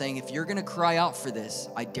saying, if you're going to cry out for this,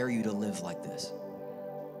 I dare you to live like this.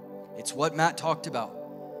 It's what Matt talked about.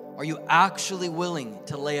 Are you actually willing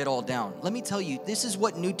to lay it all down? Let me tell you, this is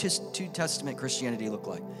what New Testament Christianity looked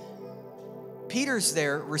like. Peter's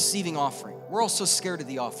there receiving offering. We're all so scared of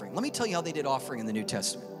the offering. Let me tell you how they did offering in the New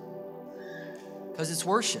Testament. Because it's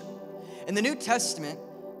worship. In the New Testament,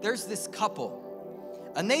 there's this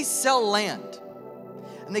couple, and they sell land.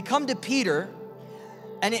 And they come to Peter,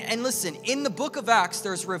 and listen, in the book of Acts,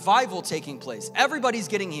 there's revival taking place. Everybody's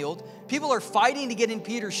getting healed. People are fighting to get in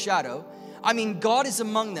Peter's shadow. I mean, God is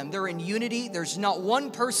among them. They're in unity. There's not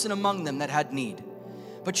one person among them that had need.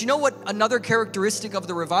 But you know what another characteristic of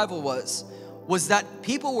the revival was that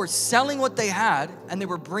people were selling what they had, and they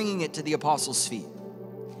were bringing it to the apostles' feet.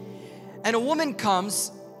 And a woman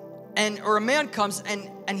comes, or a man comes,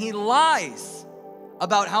 and he lies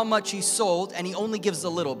about how much he sold, and he only gives a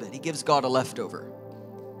little bit. He gives God a leftover.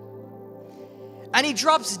 And he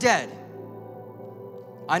drops dead.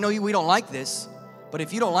 I know we don't like this, but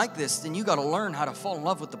if you don't like this, then you got to learn how to fall in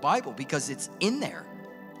love with the Bible, because it's in there.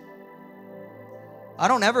 I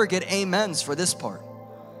don't ever get amens for this part.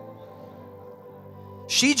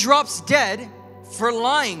 She drops dead for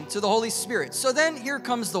lying to the Holy Spirit. So then here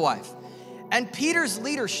comes the wife. And Peter's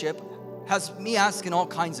leadership has me asking all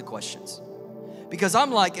kinds of questions. Because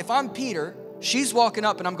I'm like, if I'm Peter, she's walking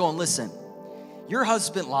up and I'm going, listen, your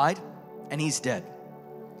husband lied and he's dead.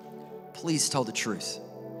 Please tell the truth.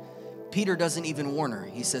 Peter doesn't even warn her.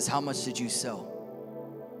 He says, how much did you sell?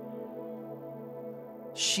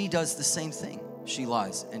 She does the same thing. She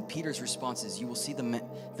lies. And Peter's response is, you will see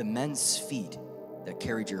the men's feet that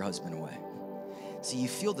carried your husband away. See, you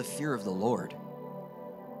feel the fear of the Lord,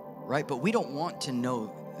 right? But we don't want to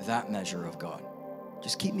know that measure of God.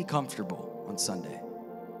 Just keep me comfortable on Sunday.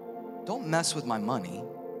 Don't mess with my money.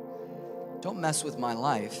 Don't mess with my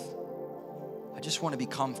life. I just want to be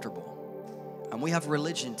comfortable. And we have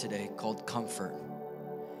religion today called comfort.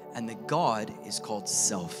 And the God is called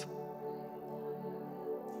self.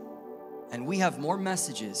 And we have more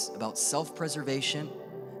messages about self-preservation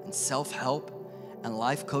and self-help and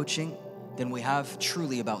life coaching than we have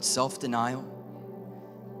truly about self-denial.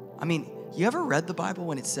 I mean, you ever read the Bible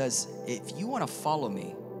when it says, if you want to follow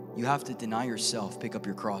me, you have to deny yourself, pick up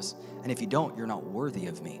your cross. And if you don't, you're not worthy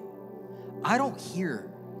of me.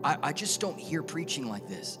 I just don't hear preaching like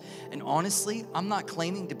this. And honestly, I'm not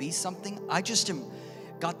claiming to be something. I just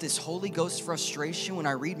got this Holy Ghost frustration when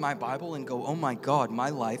I read my Bible and go, oh my God, my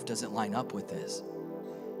life doesn't line up with this.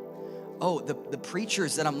 Oh, the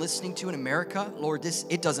preachers that I'm listening to in America, Lord,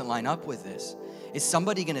 it doesn't line up with this. Is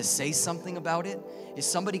somebody going to say something about it? Is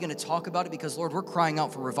somebody going to talk about it? Because, Lord, we're crying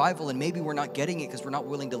out for revival, and maybe we're not getting it because we're not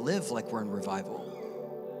willing to live like we're in revival.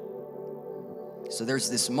 So there's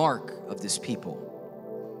this mark of this people.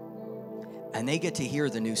 And they get to hear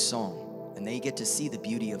the new song, and they get to see the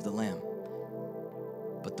beauty of the Lamb.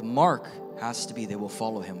 But the mark has to be they will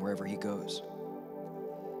follow him wherever he goes.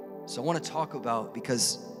 So I want to talk about,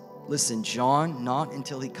 because, listen, John, not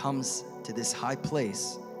until he comes to this high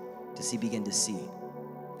place does he begin to see.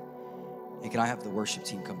 And can I have the worship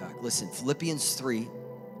team come back? Listen, Philippians 3,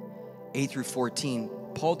 8 through 14,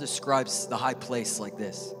 Paul describes the high place like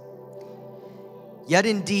this. Yet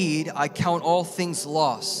indeed, I count all things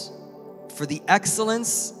loss for the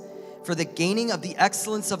gaining of the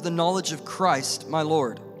excellence of the knowledge of Christ, my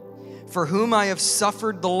Lord, for whom I have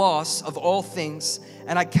suffered the loss of all things,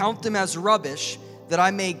 and I count them as rubbish, that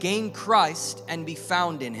I may gain Christ and be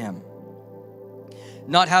found in him.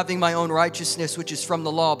 Not having my own righteousness, which is from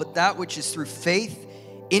the law, but that which is through faith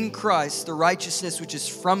in Christ, the righteousness which is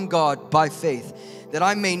from God by faith, that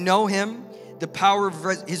I may know him, the power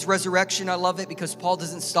of his resurrection. I love it because Paul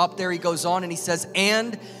doesn't stop there. He goes on and he says,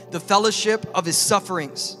 and the fellowship of his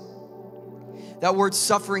sufferings. That word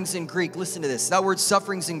sufferings in Greek, listen to this. That word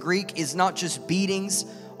sufferings in Greek is not just beatings,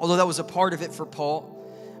 although that was a part of it for Paul.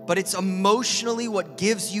 but it's emotionally what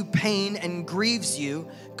gives you pain and grieves you.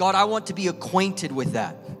 God, I want to be acquainted with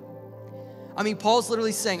that. I mean, Paul's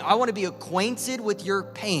literally saying, I want to be acquainted with your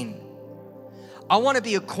pain. I want to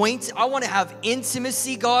be acquainted. I want to have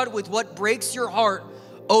intimacy, God, with what breaks your heart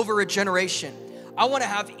over a generation. I want to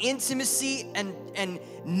have intimacy and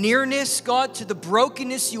nearness, God, to the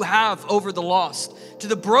brokenness you have over the lost, to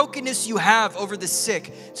the brokenness you have over the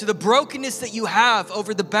sick, to the brokenness that you have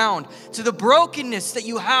over the bound, to the brokenness that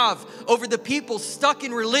you have over the people stuck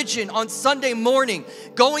in religion on Sunday morning,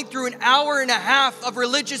 going through an hour and a half of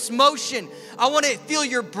religious motion. I want to feel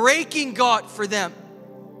your breaking, God, for them.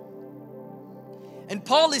 And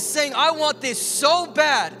Paul is saying, I want this so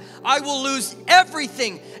bad, I will lose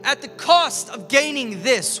everything at the cost of gaining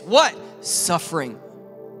this. What? Suffering.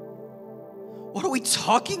 What are we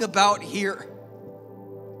talking about here?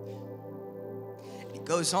 He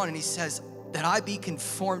goes on and he says, that I be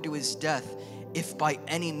conformed to his death, if by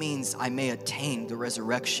any means I may attain the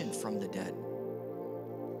resurrection from the dead.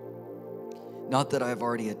 Not that I have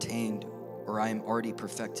already attained or I am already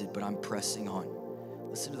perfected, but I'm pressing on.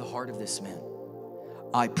 Listen to the heart of this man.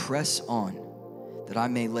 I press on that I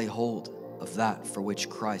may lay hold of that for which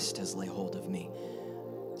Christ has laid hold of me.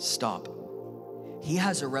 Stop. He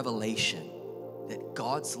has a revelation that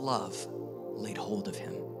God's love laid hold of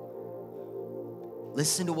him.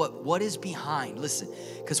 Listen to what is behind. Listen,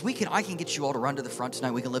 because I can get you all to run to the front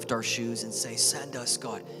tonight. We can lift our shoes and say, send us,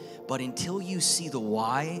 God. But until you see the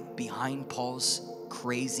why behind Paul's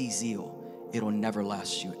crazy zeal, it'll never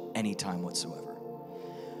last you any time whatsoever.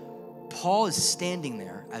 Paul is standing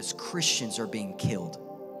there as Christians are being killed,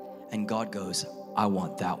 and God goes, I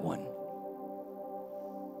want that one.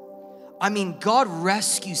 I mean, God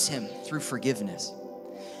rescues him through forgiveness.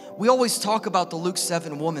 We always talk about the Luke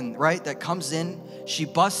 7 woman, right, that comes in, she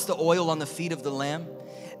busts the oil on the feet of the Lamb,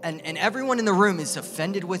 and everyone in the room is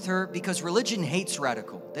offended with her because religion hates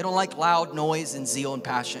radical. They don't like loud noise and zeal and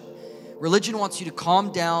passion. Religion wants you to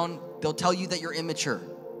calm down. They'll tell you that you're immature.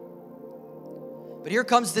 But here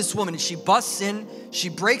comes this woman, and she busts in, she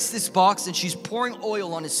breaks this box, and she's pouring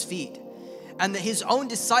oil on his feet. And his own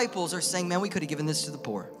disciples are saying, man, we could have given this to the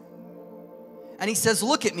poor. And he says,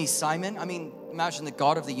 look at me, Simon. I mean, imagine the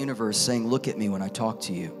God of the universe saying, look at me when I talk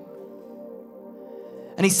to you.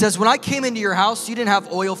 And he says, when I came into your house, you didn't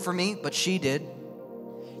have oil for me, but she did.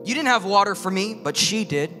 You didn't have water for me, but she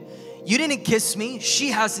did. You didn't kiss me. She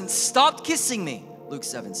hasn't stopped kissing me, Luke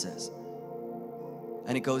 7 says.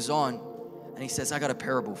 And it goes on. And he says, I got a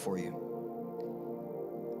parable for you.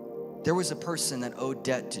 There was a person that owed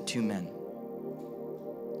debt to two men.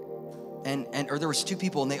 Or there was two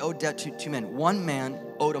people and they owed debt to two men. One man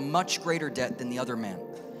owed a much greater debt than the other man.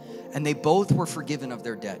 And they both were forgiven of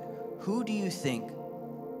their debt. Who do you think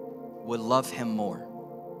would love him more?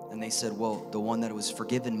 And they said, well, the one that was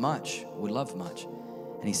forgiven much would love much.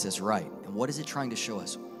 And he says, right. And what is it trying to show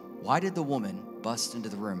us? Why did the woman bust into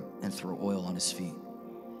the room and throw oil on his feet?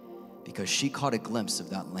 Because she caught a glimpse of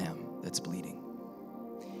that lamb that's bleeding.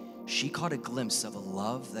 She caught a glimpse of a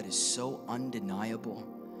love that is so undeniable,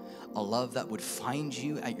 a love that would find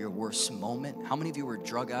you at your worst moment. How many of you were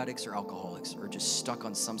drug addicts or alcoholics or just stuck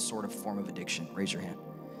on some sort of form of addiction? Raise your hand.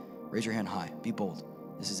 Raise your hand high. Be bold.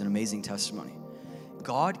 This is an amazing testimony.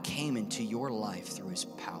 God came into your life through his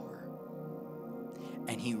power,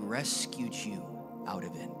 and he rescued you out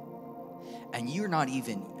of it. And you're not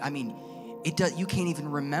even, you can't even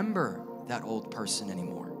remember that old person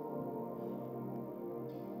anymore.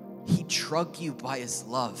 He drugged you by his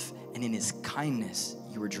love, and in his kindness,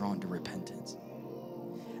 you were drawn to repentance.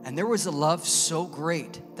 And there was a love so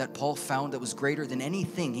great that Paul found that was greater than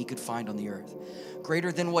anything he could find on the earth,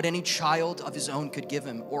 greater than what any child of his own could give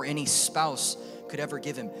him or any spouse could ever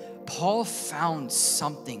give him. Paul found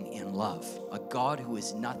something in love, a God who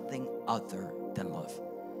is nothing other than love.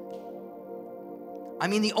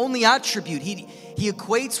 The only attribute he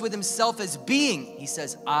equates with himself as being, he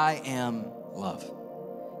says, I am love.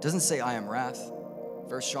 It doesn't say I am wrath.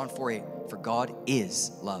 1 John 4:8, for God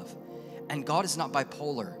is love. And God is not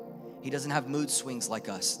bipolar. He doesn't have mood swings like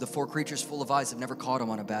us. The four creatures full of eyes have never caught him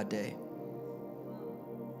on a bad day.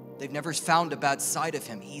 They've never found a bad side of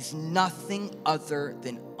him. He's nothing other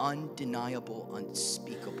than undeniable,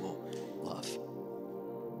 unspeakable love.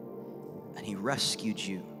 And he rescued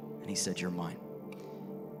you, and he said, you're mine.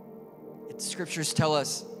 Scriptures tell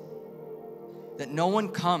us that no one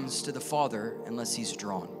comes to the Father unless he's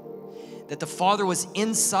drawn. That the Father was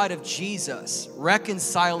inside of Jesus,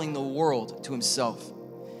 reconciling the world to himself.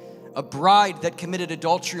 A bride that committed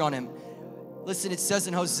adultery on him. Listen, it says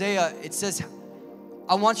in Hosea, it says,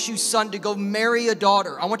 I want you, son, to go marry a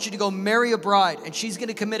daughter. I want you to go marry a bride, and she's going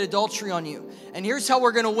to commit adultery on you. And here's how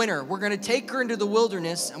we're going to win her. We're going to take her into the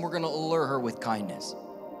wilderness, and we're going to allure her with kindness.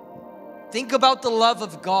 Think about the love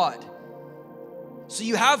of God. So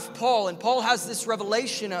you have Paul, and Paul has this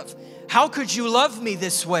revelation of, how could you love me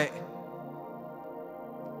this way?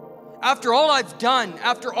 After all I've done,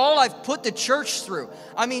 after all I've put the church through.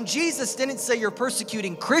 I mean, Jesus didn't say you're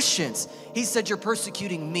persecuting Christians. He said you're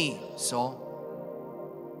persecuting me, Saul.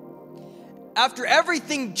 After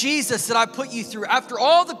everything, Jesus, that I put you through, after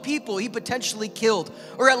all the people he potentially killed,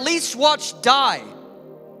 or at least watched die,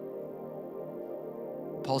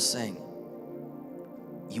 Paul's saying,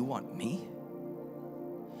 you want me?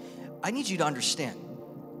 I need you to understand,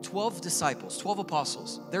 12 disciples, 12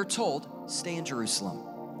 apostles, they're told, stay in Jerusalem.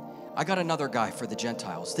 I got another guy for the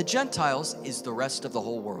Gentiles. The Gentiles is the rest of the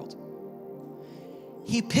whole world.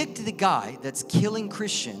 He picked the guy that's killing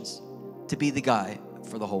Christians to be the guy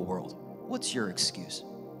for the whole world. What's your excuse?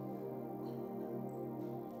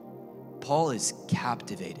 Paul is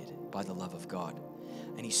captivated by the love of God.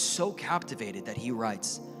 And he's so captivated that he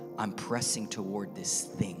writes, I'm pressing toward this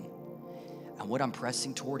thing. And what I'm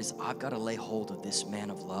pressing toward is I've got to lay hold of this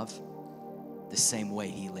man of love the same way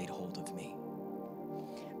he laid hold of me.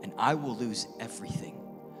 And I will lose everything.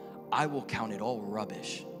 I will count it all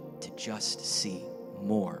rubbish to just see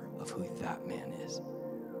more of who that man is.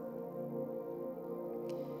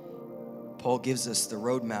 Paul gives us the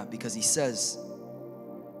roadmap because he says,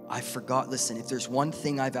 I forgot, listen, if there's one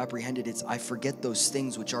thing I've apprehended, it's I forget those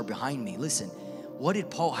things which are behind me. Listen, what did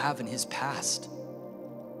Paul have in his past?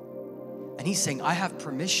 And he's saying, I have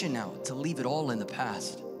permission now to leave it all in the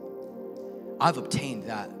past. I've obtained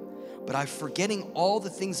that. But I'm forgetting all the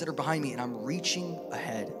things that are behind me and I'm reaching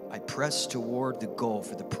ahead. I press toward the goal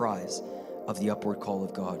for the prize of the upward call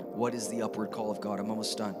of God. What is the upward call of God? I'm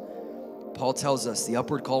almost done. Paul tells us the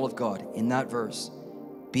upward call of God in that verse,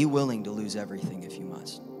 be willing to lose everything if you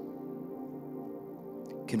must.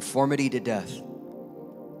 Conformity to death,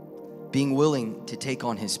 being willing to take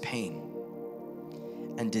on his pain,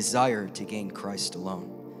 and desire to gain Christ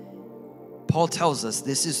alone. Paul tells us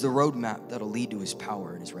this is the roadmap that'll lead to his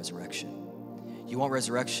power and his resurrection. You want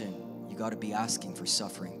resurrection, you got to be asking for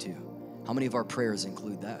suffering too. How many of our prayers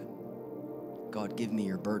include that? God, give me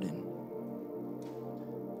your burden.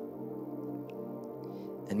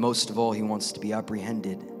 And most of all, he wants to be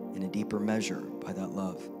apprehended in a deeper measure by that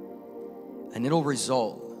love. And it'll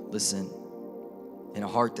result, listen, in a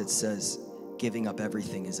heart that says, giving up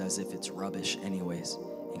everything is as if it's rubbish anyways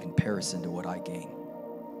in comparison to what I gain.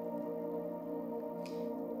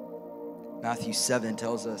 Matthew 7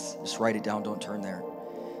 tells us, just write it down, don't turn there.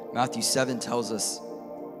 Matthew 7 tells us,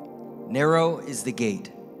 narrow is the gate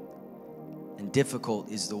and difficult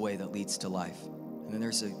is the way that leads to life. And then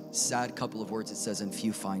there's a sad couple of words it says, and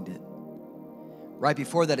few find it. Right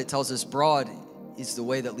before that, it tells us broad is the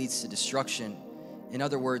way that leads to destruction. In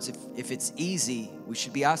other words, if it's easy, we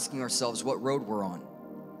should be asking ourselves what road we're on.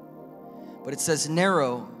 But it says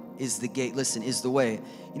narrow is the gate, listen, is the way.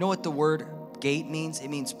 You know what the word gate means? It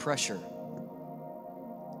means pressure.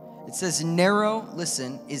 It says narrow,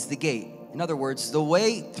 listen, is the gate. In other words, the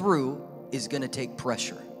way through is going to take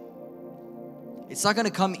pressure. It's not going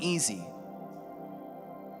to come easy.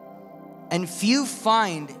 And few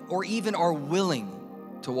find or even are willing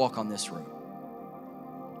to walk on this road.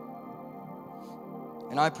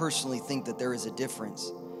 And I personally think that there is a difference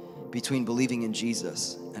between believing in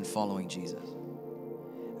Jesus and following Jesus.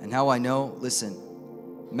 And how I know, listen,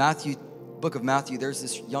 book of Matthew, there's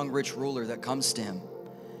this young rich ruler that comes to him.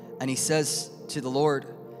 And he says to the Lord,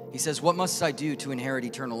 he says, what must I do to inherit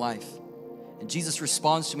eternal life? And Jesus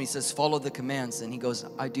responds to him, he says, follow the commands. And he goes,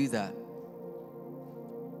 I do that.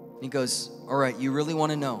 And he goes, all right, you really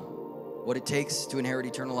want to know what it takes to inherit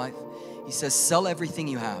eternal life? He says, sell everything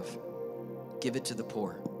you have, give it to the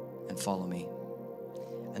poor, and follow me.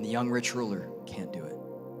 And the young rich ruler can't do it.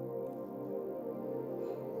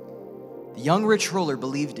 The young rich ruler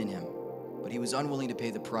believed in him, but he was unwilling to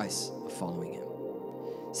pay the price of following him.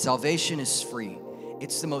 Salvation is free.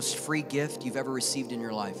 It's the most free gift you've ever received in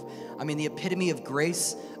your life. I mean, the epitome of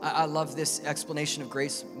grace. I love this explanation of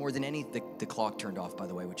grace more than any. The clock turned off, by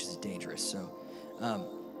the way, which is dangerous. So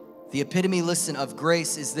the epitome, listen, of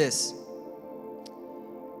grace is this.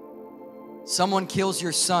 Someone kills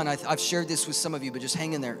your son. I've shared this with some of you, but just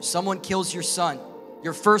hang in there. Someone kills your son,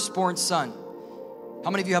 your firstborn son. How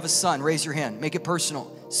many of you have a son? Raise your hand. Make it personal.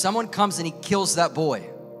 Someone comes and he kills that boy.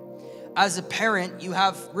 As a parent, you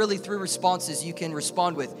have really three responses you can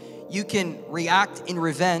respond with. You can react in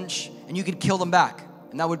revenge, and you can kill them back,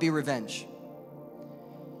 and that would be revenge.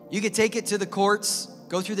 You could take it to the courts,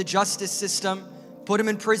 go through the justice system, put him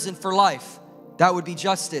in prison for life. That would be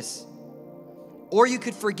justice. Or you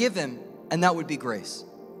could forgive him, and that would be grace.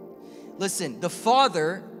 Listen, the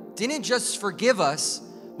Father didn't just forgive us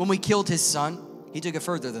when we killed his son. He took it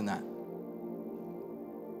further than that.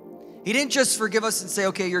 He didn't just forgive us and say,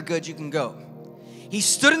 okay, you're good, you can go. He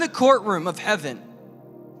stood in the courtroom of heaven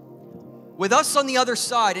with us on the other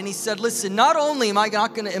side, and he said, listen, not only am I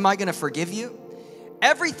gonna forgive you,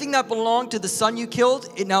 everything that belonged to the son you killed,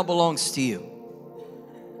 it now belongs to you.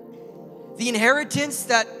 The inheritance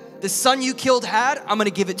that the son you killed had, I'm gonna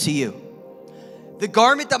give it to you. The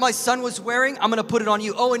garment that my son was wearing, I'm gonna put it on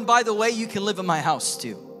you. Oh, and by the way, you can live in my house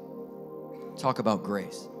too. Talk about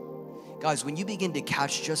grace. Guys, when you begin to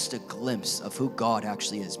catch just a glimpse of who God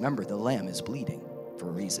actually is, remember, the lamb is bleeding for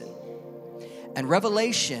a reason. And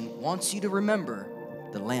Revelation wants you to remember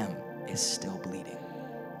the lamb is still bleeding.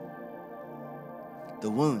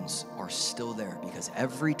 The wounds are still there because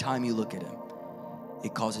every time you look at him,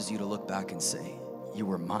 it causes you to look back and say, you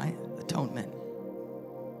were my atonement.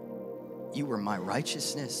 You were my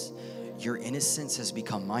righteousness. Your innocence has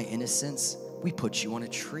become my innocence. We put you on a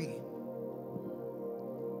tree.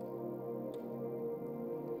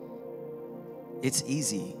 It's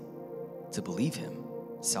easy to believe him.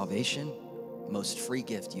 Salvation, most free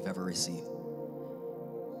gift you've ever received.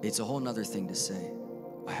 It's a whole nother thing to say,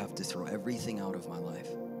 I have to throw everything out of my life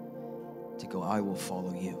to go, I will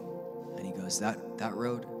follow you. And he goes, that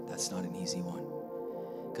road, that's not an easy one.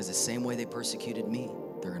 Because the same way they persecuted me,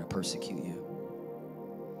 they're going to persecute you.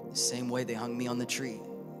 The same way they hung me on the tree,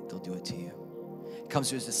 they'll do it to you. He comes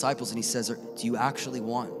to his disciples and he says, do you actually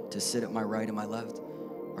want to sit at my right and my left?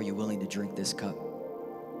 Are you willing to drink this cup?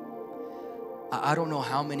 I don't know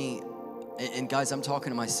how many, and guys, I'm talking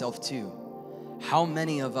to myself too. How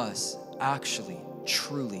many of us actually,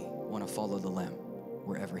 truly want to follow the Lamb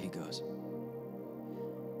wherever he goes?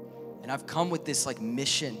 And I've come with this like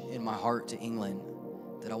mission in my heart to England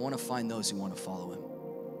that I want to find those who want to follow him.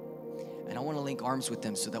 And I want to link arms with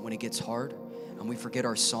them so that when it gets hard and we forget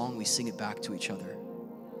our song, we sing it back to each other.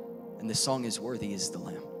 And the song is Worthy is the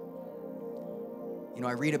Lamb. You know,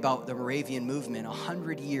 I read about the Moravian movement,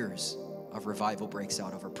 100 years of revival breaks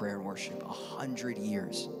out over prayer and worship, 100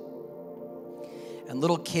 years. And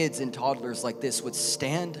little kids and toddlers like this would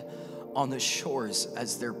stand on the shores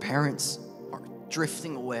as their parents are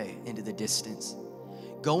drifting away into the distance,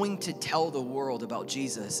 going to tell the world about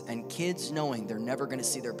Jesus, and kids knowing they're never going to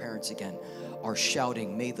see their parents again are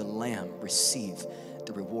shouting, may the Lamb receive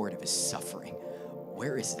the reward of his suffering.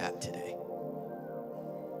 Where is that today?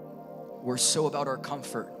 We're so about our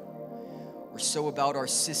comfort. We're so about our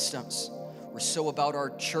systems. We're so about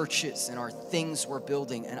our churches and our things we're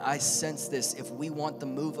building. And I sense this, if we want the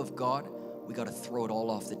move of God, we got to throw it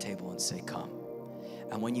all off the table and say, come.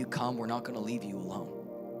 And when you come, we're not going to leave you alone.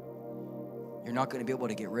 You're not going to be able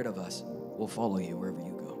to get rid of us. We'll follow you wherever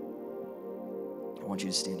you go. I want you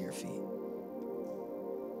to stand to your feet.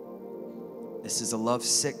 This is a love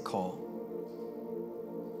sick call.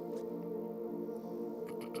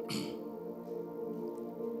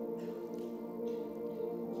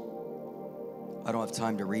 I don't have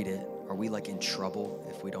time to read it. Are we like in trouble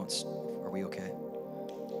if we don't? Are we okay?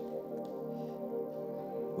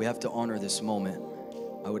 We have to honor this moment.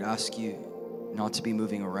 I would ask you not to be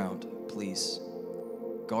moving around, please.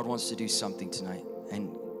 God wants to do something tonight,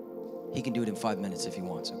 and he can do it in 5 minutes if he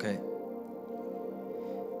wants, okay?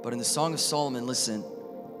 But in the Song of Solomon, listen,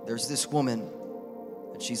 there's this woman,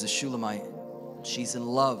 and she's a Shulamite. She's in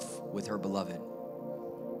love with her beloved.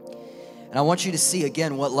 And I want you to see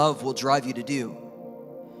again what love will drive you to do.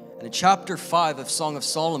 And in chapter 5 of Song of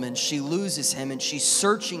Solomon, she loses him and she's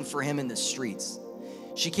searching for him in the streets.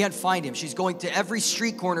 She can't find him. She's going to every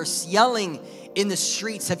street corner, yelling in the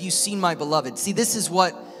streets, have you seen my beloved? See, this is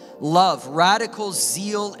what love, radical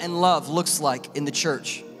zeal and love looks like in the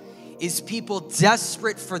church. Is people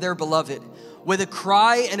desperate for their beloved with a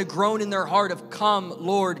cry and a groan in their heart of, come,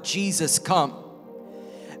 Lord Jesus, come.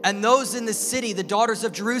 And those in the city, the daughters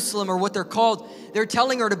of Jerusalem, or what they're called, they're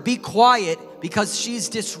telling her to be quiet because she's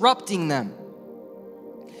disrupting them.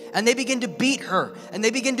 And they begin to beat her, and they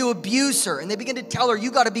begin to abuse her, and they begin to tell her, you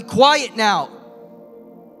got to be quiet now.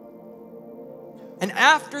 And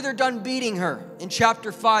after they're done beating her in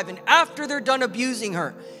chapter 5, and after they're done abusing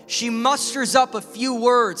her, she musters up a few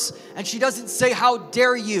words, and she doesn't say, how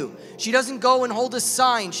dare you? She doesn't go and hold a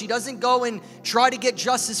sign. She doesn't go and try to get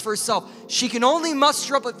justice for herself. She can only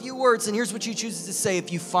muster up a few words, and here's what she chooses to say.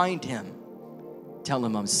 If you find him, tell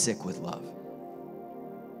him I'm sick with love.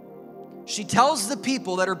 She tells the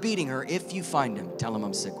people that are beating her, if you find him, tell him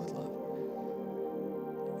I'm sick with love.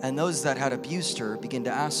 And those that had abused her begin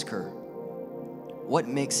to ask her, what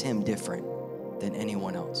makes him different than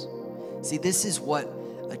anyone else. See, this is what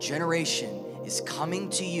a generation is coming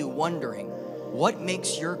to you wondering, what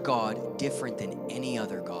makes your God different than any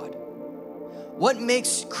other God? What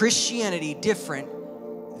makes Christianity different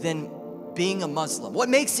than being a Muslim? What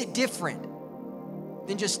makes it different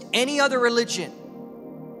than just any other religion?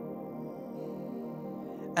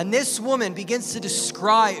 And this woman begins to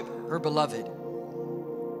describe her beloved.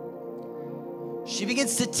 She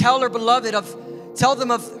begins to tell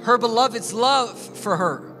them of her beloved's love for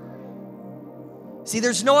her. See,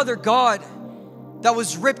 there's no other God that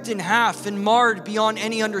was ripped in half and marred beyond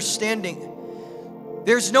any understanding.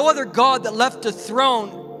 There's no other God that left a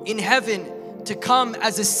throne in heaven to come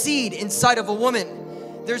as a seed inside of a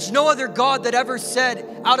woman. There's no other God that ever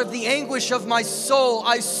said, out of the anguish of my soul,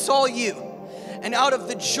 I saw you. And out of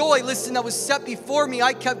the joy, listen, that was set before me,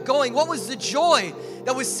 I kept going. What was the joy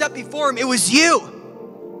that was set before him? It was you.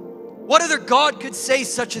 What other God could say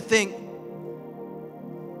such a thing?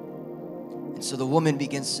 And so the woman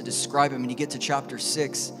begins to describe him, and you get to chapter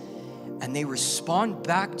 6, and they respond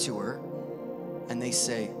back to her, and they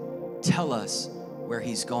say, tell us where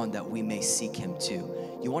he's gone that we may seek him too.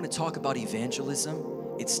 You want to talk about evangelism?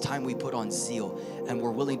 It's time we put on zeal, and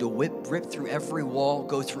we're willing to rip through every wall,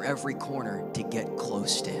 go through every corner to get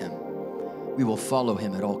close to him. We will follow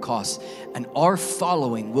him at all costs, and our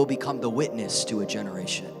following will become the witness to a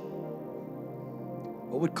generation.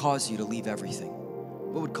 What would cause you to leave everything?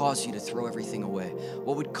 What would cause you to throw everything away?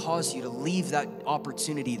 What would cause you to leave that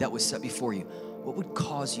opportunity that was set before you? What would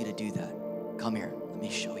cause you to do that? Come here, let me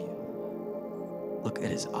show you. Look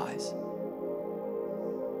at his eyes.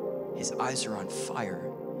 His eyes are on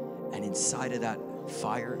fire, and inside of that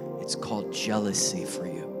fire, it's called jealousy for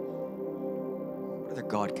you. What other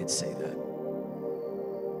God could say that?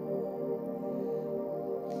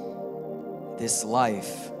 This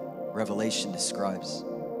life, Revelation describes,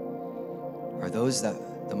 are those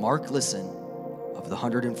that, the mark, listen, of the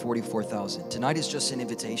 144,000. Tonight is just an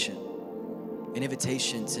invitation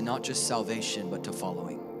to not just salvation, but to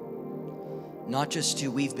following. Not just to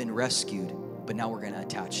we've been rescued, but now we're going to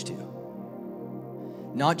attach to.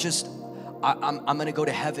 Not just, I'm going to go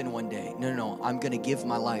to heaven one day. No, I'm going to give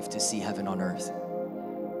my life to see heaven on earth.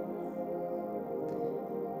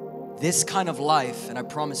 This kind of life, and I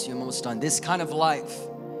promise you I'm almost done, this kind of life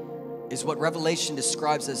is what Revelation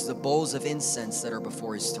describes as the bowls of incense that are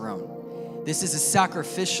before his throne. This is a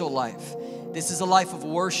sacrificial life. This is a life of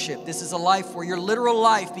worship. This is a life where your literal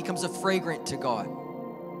life becomes a fragrant to God.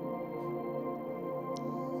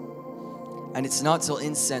 And it's not till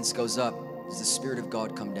incense goes up does the Spirit of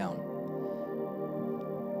God come down.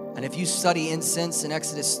 And if you study incense in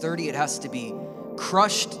Exodus 30, it has to be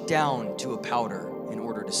crushed down to a powder in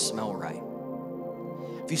order to smell right.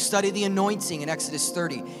 If you study the anointing in Exodus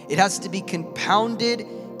 30, it has to be compounded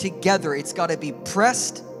together. It's got to be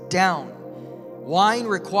pressed down. Wine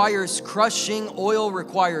requires crushing, oil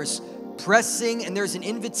requires pressing, and there's an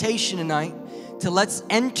invitation tonight to let's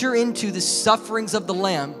enter into the sufferings of the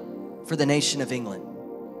Lamb for the nation of England.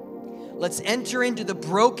 Let's enter into the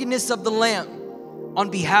brokenness of the Lamb on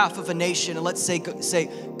behalf of a nation, and let's say,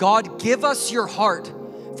 God, give us your heart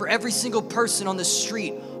for every single person on the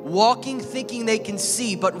street walking thinking they can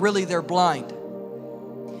see, but really they're blind.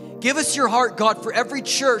 Give us your heart, God, for every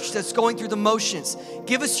church that's going through the motions.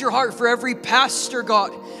 Give us your heart for every pastor,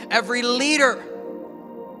 God, every leader.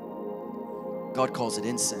 God calls it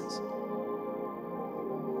incense.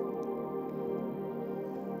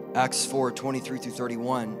 Acts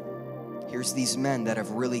 4:23-31. Here's these men that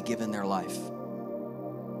have really given their life.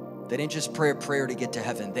 They didn't just pray a prayer to get to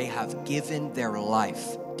heaven. They have given their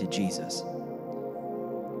life to Jesus.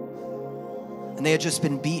 And they had just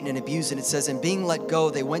been beaten and abused. And it says, and being let go,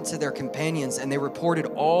 they went to their companions and they reported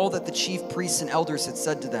all that the chief priests and elders had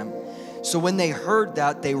said to them. So when they heard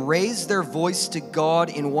that, they raised their voice to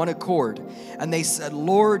God in one accord. And they said,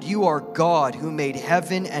 Lord, you are God who made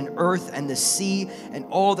heaven and earth and the sea and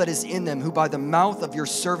all that is in them, who by the mouth of your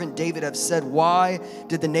servant David have said, why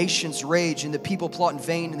did the nations rage and the people plot in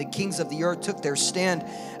vain, and the kings of the earth took their stand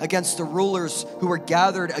against the rulers who were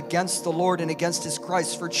gathered against the Lord and against his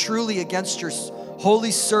Christ? For truly against your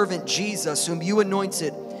holy servant Jesus, whom you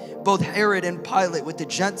anointed, both Herod and Pilate with the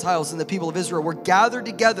Gentiles and the people of Israel were gathered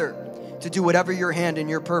together to do whatever your hand and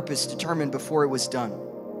your purpose determined before it was done.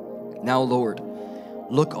 Now, Lord,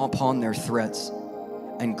 look upon their threats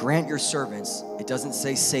and grant your servants, it doesn't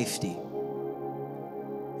say safety.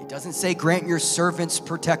 It doesn't say grant your servants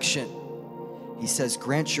protection. He says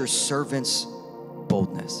grant your servants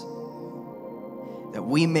boldness, that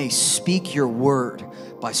we may speak your word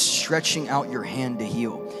by stretching out your hand to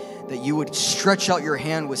heal. that you would stretch out your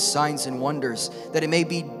hand with signs and wonders, that it may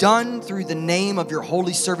be done through the name of your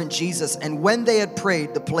holy servant Jesus. And when they had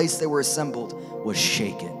prayed, the place they were assembled was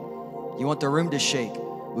shaken. You want the room to shake?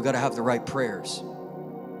 We got to have the right prayers.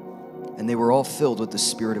 And they were all filled with the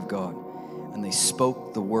Spirit of God, and they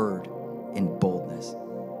spoke the word in boldness.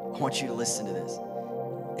 I want you to listen to this.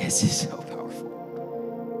 This is so powerful.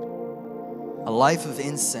 A life of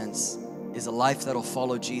incense is a life that'll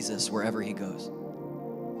follow Jesus wherever he goes.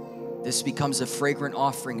 This becomes a fragrant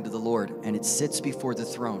offering to the Lord, and it sits before the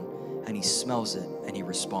throne, and he smells it, and he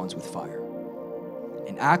responds with fire.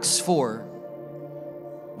 In Acts 4,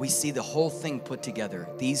 we see the whole thing put together.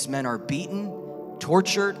 These men are beaten,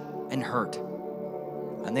 tortured, and hurt.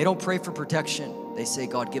 And they don't pray for protection. They say,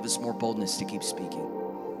 God, give us more boldness to keep speaking.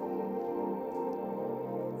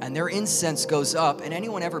 And their incense goes up. And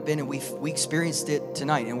anyone ever been, and we experienced it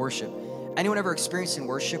tonight in worship. Anyone ever experienced in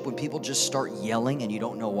worship when people just start yelling and you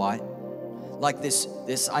don't know why? Like this,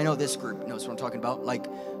 I know this group knows what I'm talking about. Like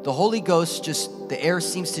the Holy Ghost, just the air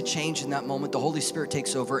seems to change in that moment. The Holy Spirit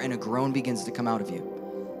takes over and a groan begins to come out of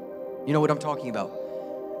you. You know what I'm talking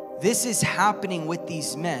about? This is happening with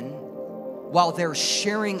these men while they're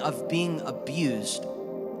sharing of being abused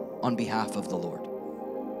on behalf of the Lord.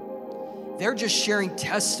 They're just sharing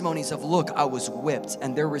testimonies of, look, I was whipped.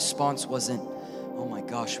 And their response wasn't, oh my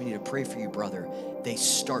gosh, we need to pray for you, brother. They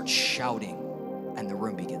start shouting and the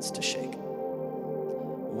room begins to shake.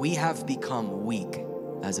 We have become weak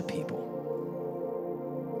as a people,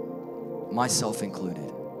 myself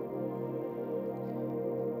included.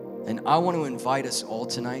 And I want to invite us all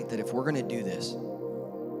tonight that if we're going to do this,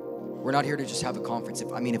 we're not here to just have a conference. If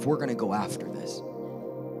we're going to go after this,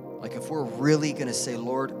 like if we're really going to say,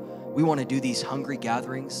 Lord, we want to do these hungry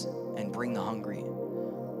gatherings and bring the hungry,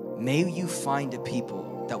 may you find a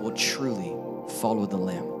people that will truly follow the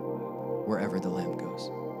Lamb wherever the Lamb goes.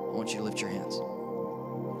 I want you to lift your hands.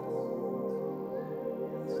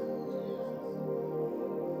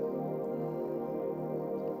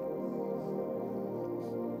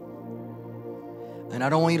 And I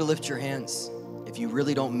don't want you to lift your hands if you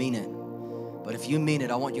really don't mean it. But if you mean it,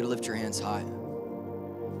 I want you to lift your hands high.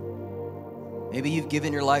 Maybe you've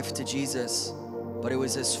given your life to Jesus, but it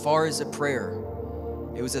was as far as a prayer.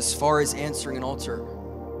 It was as far as answering an altar.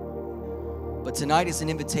 But tonight is an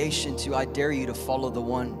invitation to, I dare you to follow the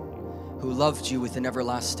one who loved you with an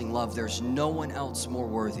everlasting love. There's no one else more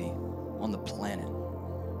worthy on the planet.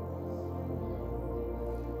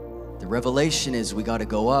 The revelation is we got to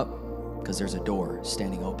go up because there's a door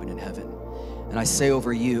standing open in heaven. And I say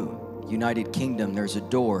over you, United Kingdom, there's a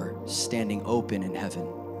door standing open in heaven.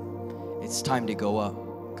 It's time to go up.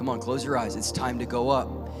 Come on, close your eyes. It's time to go up.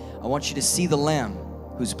 I want you to see the Lamb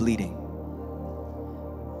who's bleeding.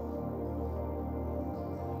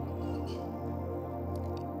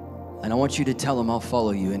 And I want you to tell him, I'll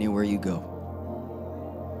follow you anywhere you go.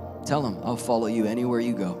 Tell him, I'll follow you anywhere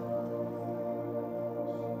you go.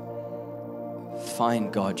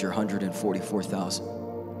 Find, God, your 144,000.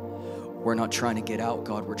 We're not trying to get out,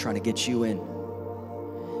 God. We're trying to get you in.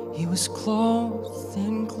 He was clothed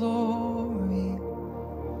in glory,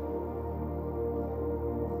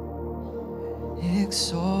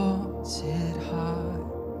 exalted high.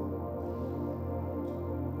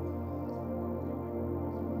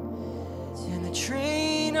 In the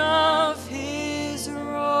train of his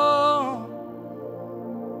robe,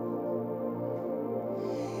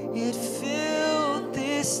 it filled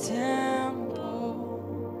this temple,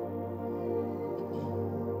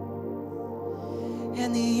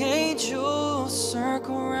 and the angels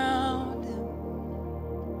circle around him,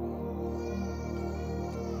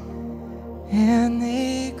 and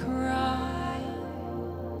they cry.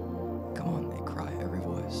 Come on, they cry, every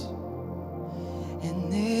voice.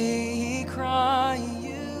 And they cry,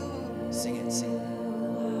 you. Sing it, sing it.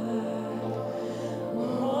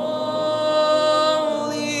 Holy,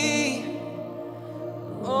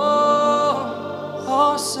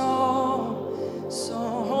 oh, so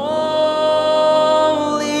holy.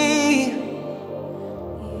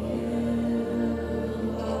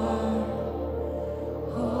 You are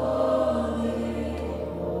holy.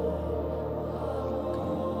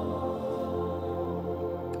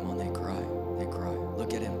 Come on, they cry, they cry.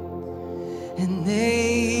 Look at him. And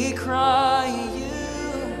they cry,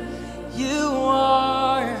 you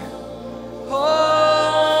are holy,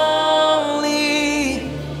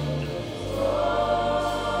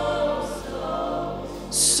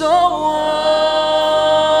 so holy.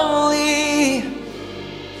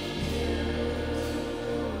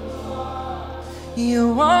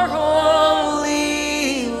 You are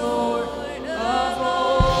holy, Lord of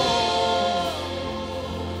all.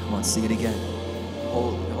 Come on, sing it again.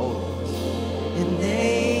 Holy, holy. and